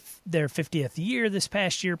Con, their 50th year this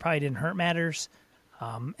past year, probably didn't hurt matters.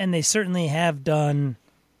 And they certainly have done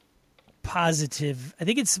positive. I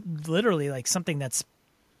think it's literally like something that's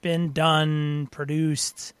been done,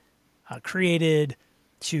 produced, created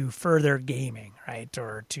to further gaming, right?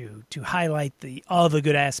 Or to highlight all the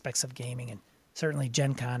good aspects of gaming. And certainly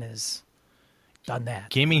Gen Con has done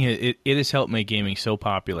that. Gaming, it has helped make gaming so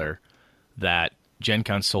popular that Gen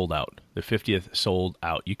Con sold out. The 50th sold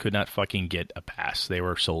out. You could not fucking get a pass. They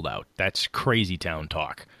were sold out. That's crazy town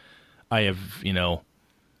talk. I have,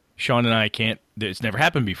 Sean and I it's never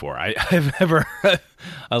happened before. I've ever,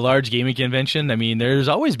 a large gaming convention, I mean, there's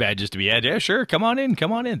always badges to be had. Yeah, sure, come on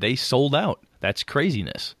in. They sold out. That's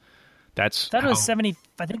craziness. I thought it was 70.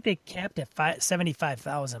 I think they capped at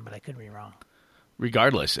 75,000, but I could be wrong.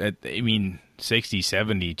 Regardless, 60,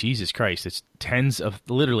 70, Jesus Christ, it's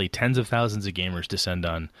literally tens of thousands of gamers descend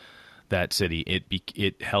on that city.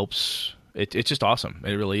 It helps. It's just awesome.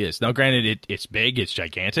 It really is. Now, granted, it's big, it's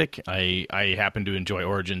gigantic. I happen to enjoy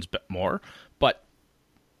Origins more, but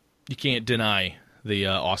you can't deny the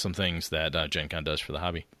awesome things that Gen Con does for the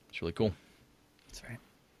hobby. It's really cool. That's right.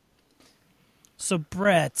 So,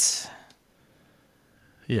 Brett.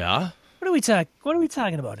 Yeah? What are we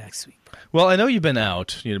talking about next week? Well, I know you've been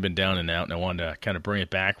out. You've been down and out, and I wanted to kind of bring it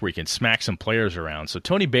back where you can smack some players around. So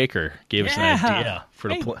Tony Baker gave us an idea for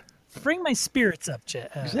the play. Bring my spirits up,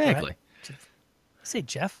 Jeff. Exactly. Say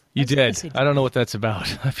Jeff. You did. I don't know what that's about.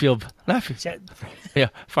 Yeah,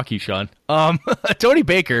 fuck you, Sean. Tony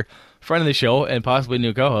Baker, friend of the show and possibly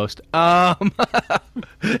new co-host, had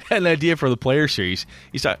an idea for the player series.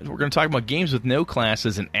 We're going to talk about games with no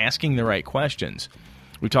classes and asking the right questions.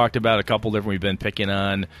 We talked about a couple different. We've been picking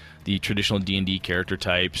on the traditional D&D character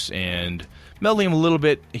types and melding them a little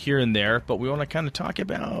bit here and there, but we want to kind of talk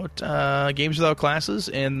about games without classes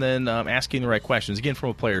and then asking the right questions, again, from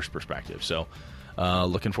a player's perspective. So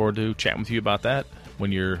looking forward to chatting with you about that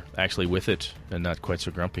when you're actually with it and not quite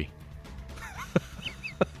so grumpy.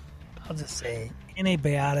 I'll just say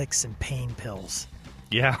antibiotics and pain pills.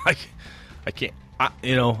 Yeah, I can't.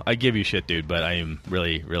 I give you shit, dude, but I am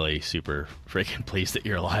really, really super freaking pleased that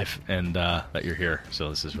you're alive and that you're here. So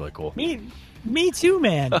this is really cool. Me too,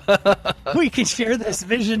 man. We can share this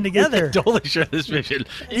vision together. We can totally share this vision.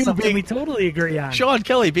 Something we totally agree on. Sean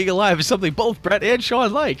Kelly being alive is something both Brett and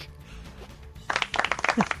Sean like.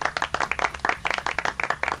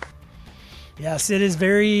 Yes, it is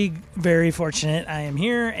very, very fortunate I am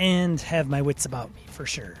here and have my wits about me, for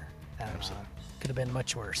sure. Could have been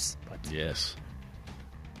much worse. But yes.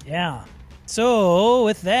 Yeah. So,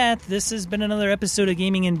 with that, this has been another episode of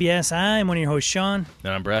Gaming and BS. I'm one of your hosts, Sean.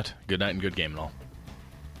 And I'm Brett. Good night and good game and all.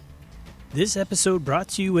 This episode brought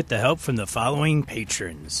to you with the help from the following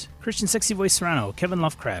patrons. Christian Sexy Voice Serrano, Kevin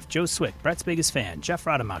Lovecraft, Joe Swick, Brett's Biggest Fan, Jeff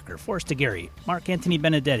Rademacher, Forrest DeGarry, Mark Anthony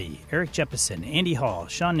Benedetti, Eric Jeppesen, Andy Hall,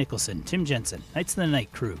 Sean Nicholson, Tim Jensen, Knights of the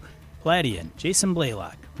Night Crew, Palladian, Jason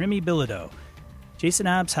Blaylock, Remy Bilodeau, Jason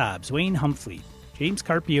Hobbs, Wayne Humfleet, James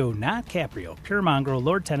Carpio, Not Caprio, Pure Mongrel,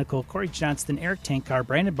 Lord Tentacle, Corey Johnston, Eric Tankar,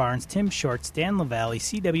 Brandon Barnes, Tim Shorts, Dan LaValle,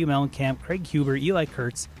 C.W. Mellencamp, Craig Huber, Eli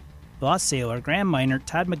Kurtz, The Lost Sailor, Graham Miner,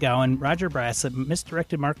 Todd McGowan, Roger Brassett,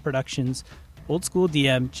 Misdirected Mark Productions, Old School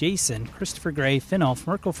DM, Jason, Christopher Gray, Finnulf,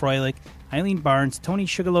 Mirko Froelich, Eileen Barnes, Tony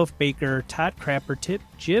Sugarloaf Baker, Todd Crapper,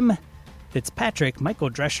 Jim Fitzpatrick, Michael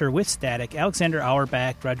Drescher with Static, Alexander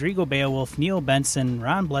Auerbach, Rodrigo Beowulf, Neil Benson,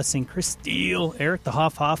 Ron Blessing, Chris Steele, Eric the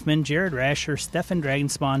Hoffman, Jared Rasher, Stefan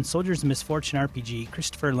Dragonspawn, Soldiers of Misfortune RPG,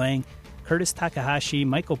 Christopher Lang, Curtis Takahashi,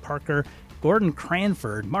 Michael Parker, Gordon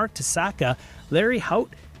Cranford, Mark Tasaka, Larry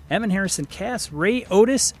Hout, Evan Harrison Cass, Ray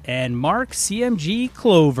Otis, and Mark CMG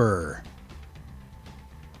Clover.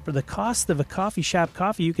 For the cost of a coffee shop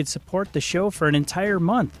coffee, you could support the show for an entire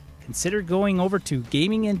month. Consider going over to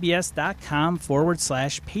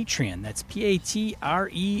gamingnbs.com/Patreon. That's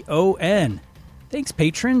Patreon. Thanks,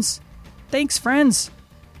 patrons. Thanks, friends.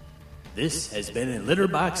 This has been a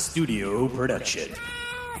Litterbox Studio production.